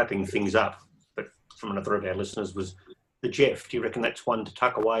wrapping things up, but from another of our listeners, was the Jeff. Do you reckon that's one to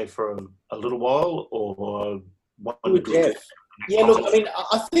tuck away for a little while, or one with Jeff? Yeah, look, I mean,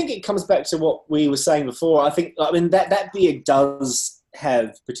 I think it comes back to what we were saying before. I mean that beer does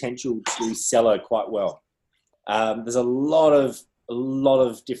have potential to cellar quite well. There's a lot of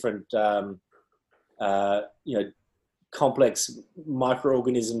different, complex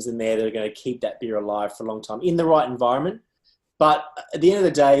microorganisms in there that are going to keep that beer alive for a long time in the right environment. But at the end of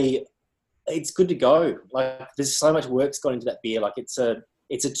the day, it's good to go. Like, there's so much work's gone into that beer. Like, it's a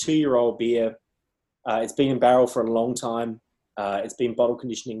 2-year-old beer. It's been in barrel for a long time. It's been bottle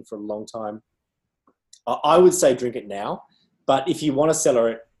conditioning for a long time. I would say drink it now, but if you want to cellar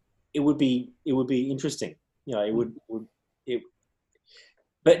it, it would be interesting.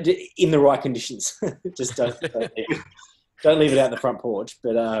 But in the right conditions. Just don't leave it out in the front porch.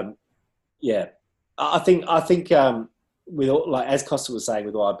 But I think with all, like as Costa was saying,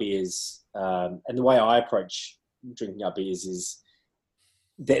 with all our beers, and the way I approach drinking our beers is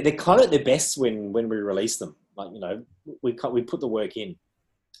they're kind of at their best when we release them. Like, we put the work in.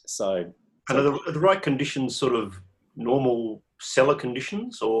 So are the right conditions sort of normal cellar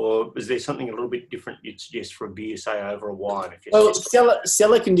conditions, or is there something a little bit different you'd suggest for a beer, say over a wine?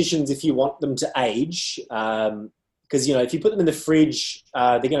 Cellar conditions, if you want them to age, because if you put them in the fridge,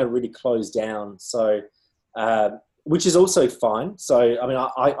 they're going to really close down. So, which is also fine. So, I mean,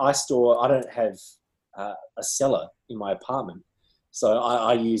 I don't have a cellar in my apartment, so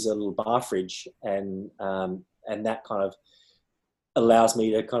I use a little bar fridge, and that kind of allows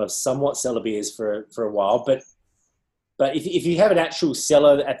me to kind of somewhat cellar beers for a while. But if you have an actual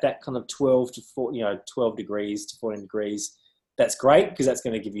cellar at that kind of 12 degrees to 14 degrees, that's great because that's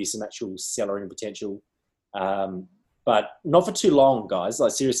going to give you some actual cellaring potential. But not for too long, guys.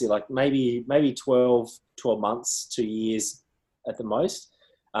 Like seriously, like maybe 12 months, 2 years at the most.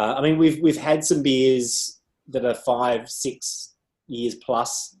 I mean, we've had some beers that are 5-6 years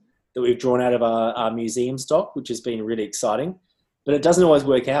plus that we've drawn out of our museum stock, which has been really exciting. But it doesn't always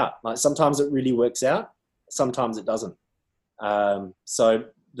work out. Like sometimes it really works out, sometimes it doesn't. So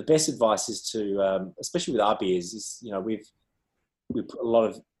the best advice is to, especially with our beers, is we put a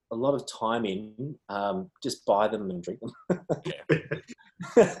lot of time in. Just buy them and drink them.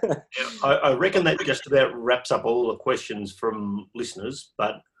 I reckon that just about wraps up all the questions from listeners.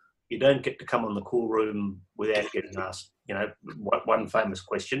 But you don't get to come on the Cool Room without getting asked. One famous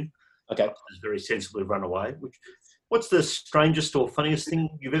question. Okay, has very sensibly run away. What's the strangest or funniest thing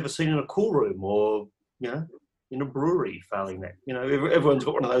you've ever seen in a cool room, or in a brewery? Failing that, everyone's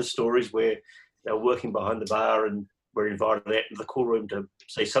got one of those stories where they're working behind the bar and we're invited out to the cool room to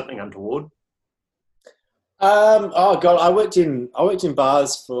see something untoward. Oh God, I worked in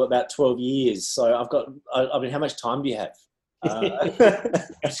bars for about 12 years, so I've got. I mean, how much time do you have?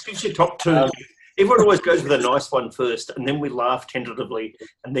 Just gives you top two. Everyone always goes with a nice one first, and then we laugh tentatively,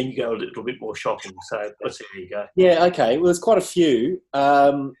 and then you go a little bit more shocking. So let's see, there you go. Yeah, okay. Well, there's quite a few.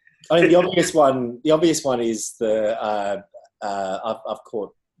 I mean, the obvious one is I've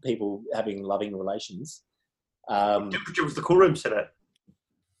caught people having loving relations. What temperature was the cool room set at?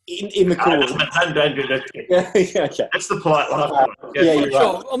 In the cool room. Don't do that. Yeah, okay. That's the polite laugh.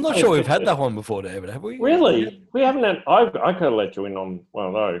 I'm not sure we've had that one before, David. Have we? Really? We haven't had. I could have let you in on one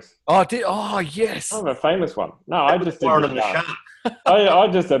of those. Oh, yes. I have a famous one. No, I just did Warren and the shark. I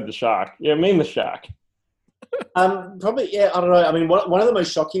just had the shark. Yeah, me and the shark. Probably, yeah. I don't know. I mean, one of the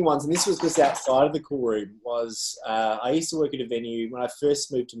most shocking ones, and this was just outside of the cool room, was I used to work at a venue when I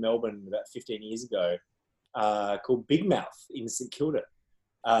first moved to Melbourne about 15 years ago, called Big Mouth in St Kilda.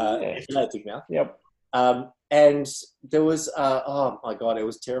 Big Mouth. Yep. And there was, oh my God, it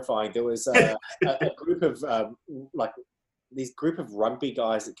was terrifying. There was a group of these group of rugby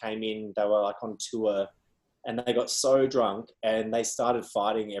guys that came in. They were like on tour, and they got so drunk and they started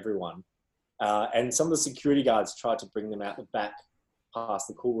fighting everyone. And some of the security guards tried to bring them out the back past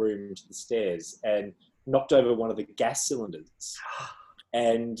the cool room to the stairs and knocked over one of the gas cylinders.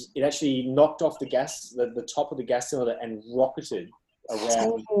 And it actually knocked off the top of the gas cylinder and rocketed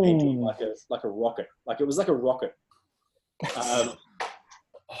around like a rocket. Like it was like a rocket.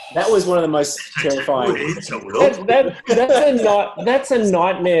 That was one of the most terrifying. That's a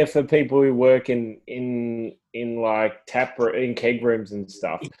nightmare for people who work in like in keg rooms and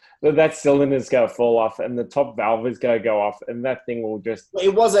stuff. That cylinder's going to fall off, and the top valve is going to go off, and that thing will just.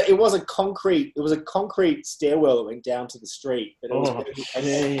 It was a concrete stairwell that went down to the street. But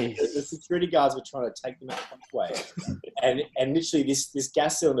the security guards were trying to take them out halfway, and literally this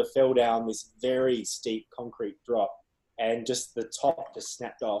gas cylinder fell down this very steep concrete drop. And just the top just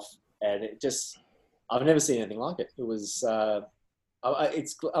snapped off, and I've never seen anything like it. It was, I'm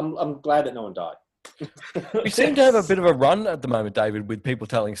glad that no one died. We seem to have a bit of a run at the moment, David, with people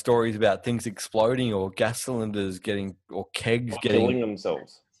telling stories about things exploding or gas cylinders or kegs killing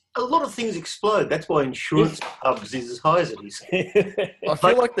themselves. A lot of things explode. That's why insurance pubs is as high as it is. I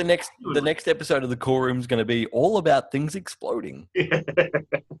feel like the next episode of the Core Room is going to be all about things exploding.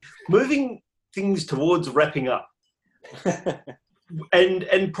 Moving things towards wrapping up.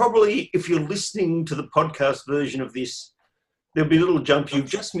 and probably if you're listening to the podcast version of this, there'll be a little jump. You've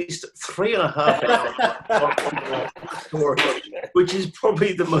just missed 3.5 hours, which is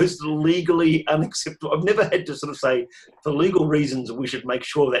probably the most legally unacceptable. I've never had to sort of say, for legal reasons, we should make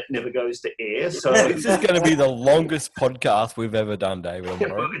sure that never goes to air. So this is going to be the longest podcast we've ever done, David.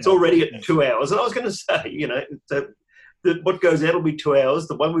 It's already at 2 hours. And I was going to say, what goes out will be 2 hours.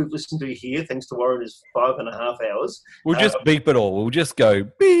 The one we've listened to here, thanks to Warren, is 5.5 hours. We'll just beep it all. We'll just go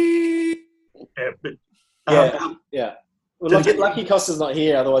beep. Yeah. Well, lucky Costa's not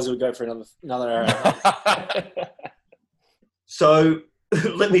here. Otherwise, we'll go for another hour. So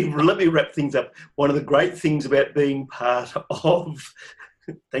let me wrap things up. One of the great things about being part of.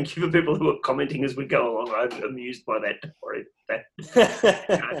 Thank you for people who are commenting as we go along. I'm amused by that. Don't worry about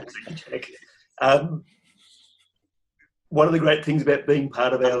that. One of the great things about being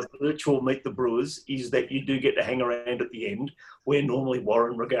part of our virtual Meet the Brewers is that you do get to hang around at the end, where normally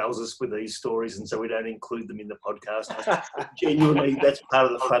Warren regales us with these stories, and so we don't include them in the podcast. Genuinely, that's part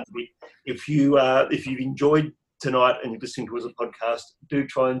of the fun bit. If you've enjoyed tonight and you're listening to us as a podcast, do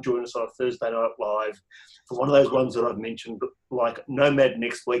try and join us on a Thursday night live for one of those ones that I've mentioned, like Nomad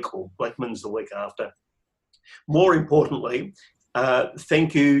next week or Blackman's the week after. More importantly,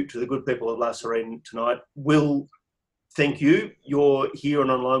 thank you to the good people of La Sirene tonight. Will, thank you. You're here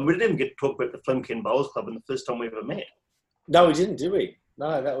and online. We didn't even get to talk about the Flemken Bowls Club in the first time we ever met. No, we didn't, did we?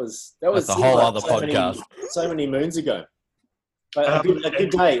 No, that was That's a whole other podcast. So many moons ago. But a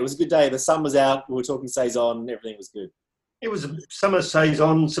good day. It was a good day. The sun was out. We were talking saison. Everything was good. It was a summer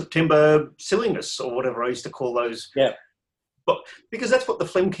saison, September silliness, or whatever I used to call those. Yeah. But because that's what the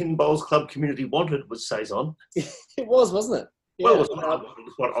Flemken Bowls Club community wanted, was saison. It was, wasn't it? Yeah. Well, it was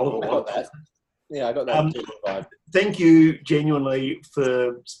what Oliver wanted. Yeah, I got that vibe. Thank you genuinely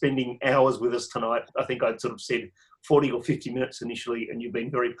for spending hours with us tonight. I think I'd sort of said 40 or 50 minutes initially, and you've been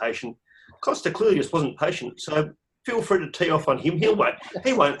very patient. Costa clearly just wasn't patient, so feel free to tee off on him. He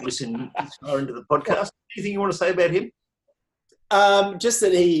won't listen this far into the podcast. Anything you want to say about him? Just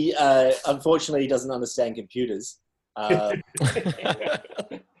that he, unfortunately, doesn't understand computers. I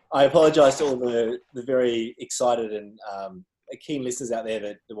apologise to all the very excited and keen listeners out there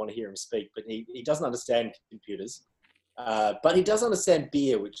that want to hear him speak, but he doesn't understand computers. But he does understand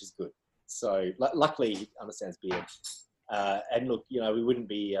beer, which is good. So luckily he understands beer. And look, you know, he wouldn't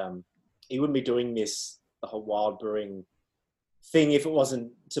be doing this, the whole wild brewing thing, if it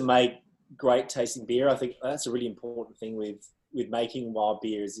wasn't to make great tasting beer. I think that's a really important thing with making wild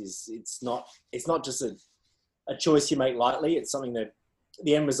beers is it's not just a choice you make lightly. It's something that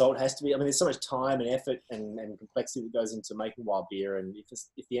the end result has to be. I mean, there's so much time and effort and complexity that goes into making wild beer, and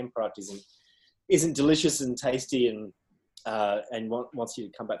if the end product isn't delicious and tasty and wants you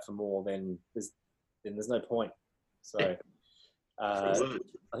to come back for more, then there's no point. So I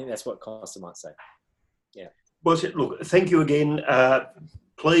think that's what Costa might say. Yeah. Well, look, thank you again.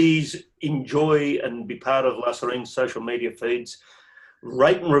 Please enjoy and be part of La Sirene's social media feeds.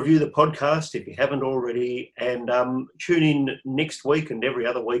 Rate and review the podcast if you haven't already, and tune in next week and every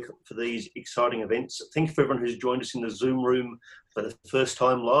other week for these exciting events. Thank you for everyone who's joined us in the Zoom room for the first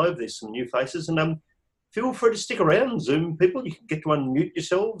time live. There's some new faces, and feel free to stick around, Zoom people. You can get to unmute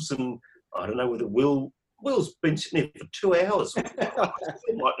yourselves, and I don't know whether Will's been sitting there for 2 hours. We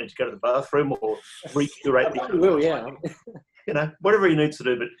might need to go to the bathroom or recurate the... Will, yeah. You know, whatever he needs to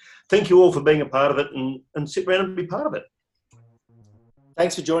do. But thank you all for being a part of it, and sit around and be part of it.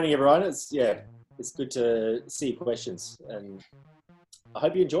 Thanks for joining, everyone. It's good to see your questions, and I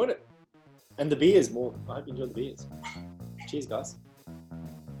hope you enjoyed it. And the beers more. I hope you enjoyed the beers. Cheers, guys.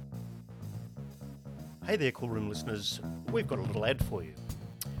 Hey there, Cool Room listeners. We've got a little ad for you.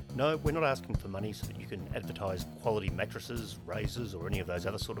 No, we're not asking for money so that you can advertise quality mattresses, razors, or any of those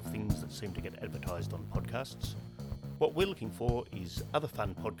other sort of things that seem to get advertised on podcasts. What we're looking for is other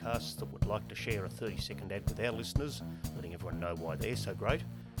fun podcasts that would like to share a 30-second ad with our listeners, letting everyone know why they're so great,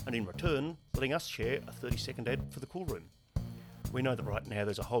 and in return, letting us share a 30-second ad for the Cool Room. We know that right now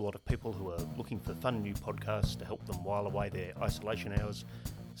there's a whole lot of people who are looking for fun new podcasts to help them while away their isolation hours,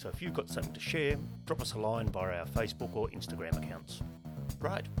 so if you've got something to share, drop us a line via our Facebook or Instagram accounts.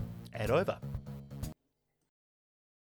 Right, ad over.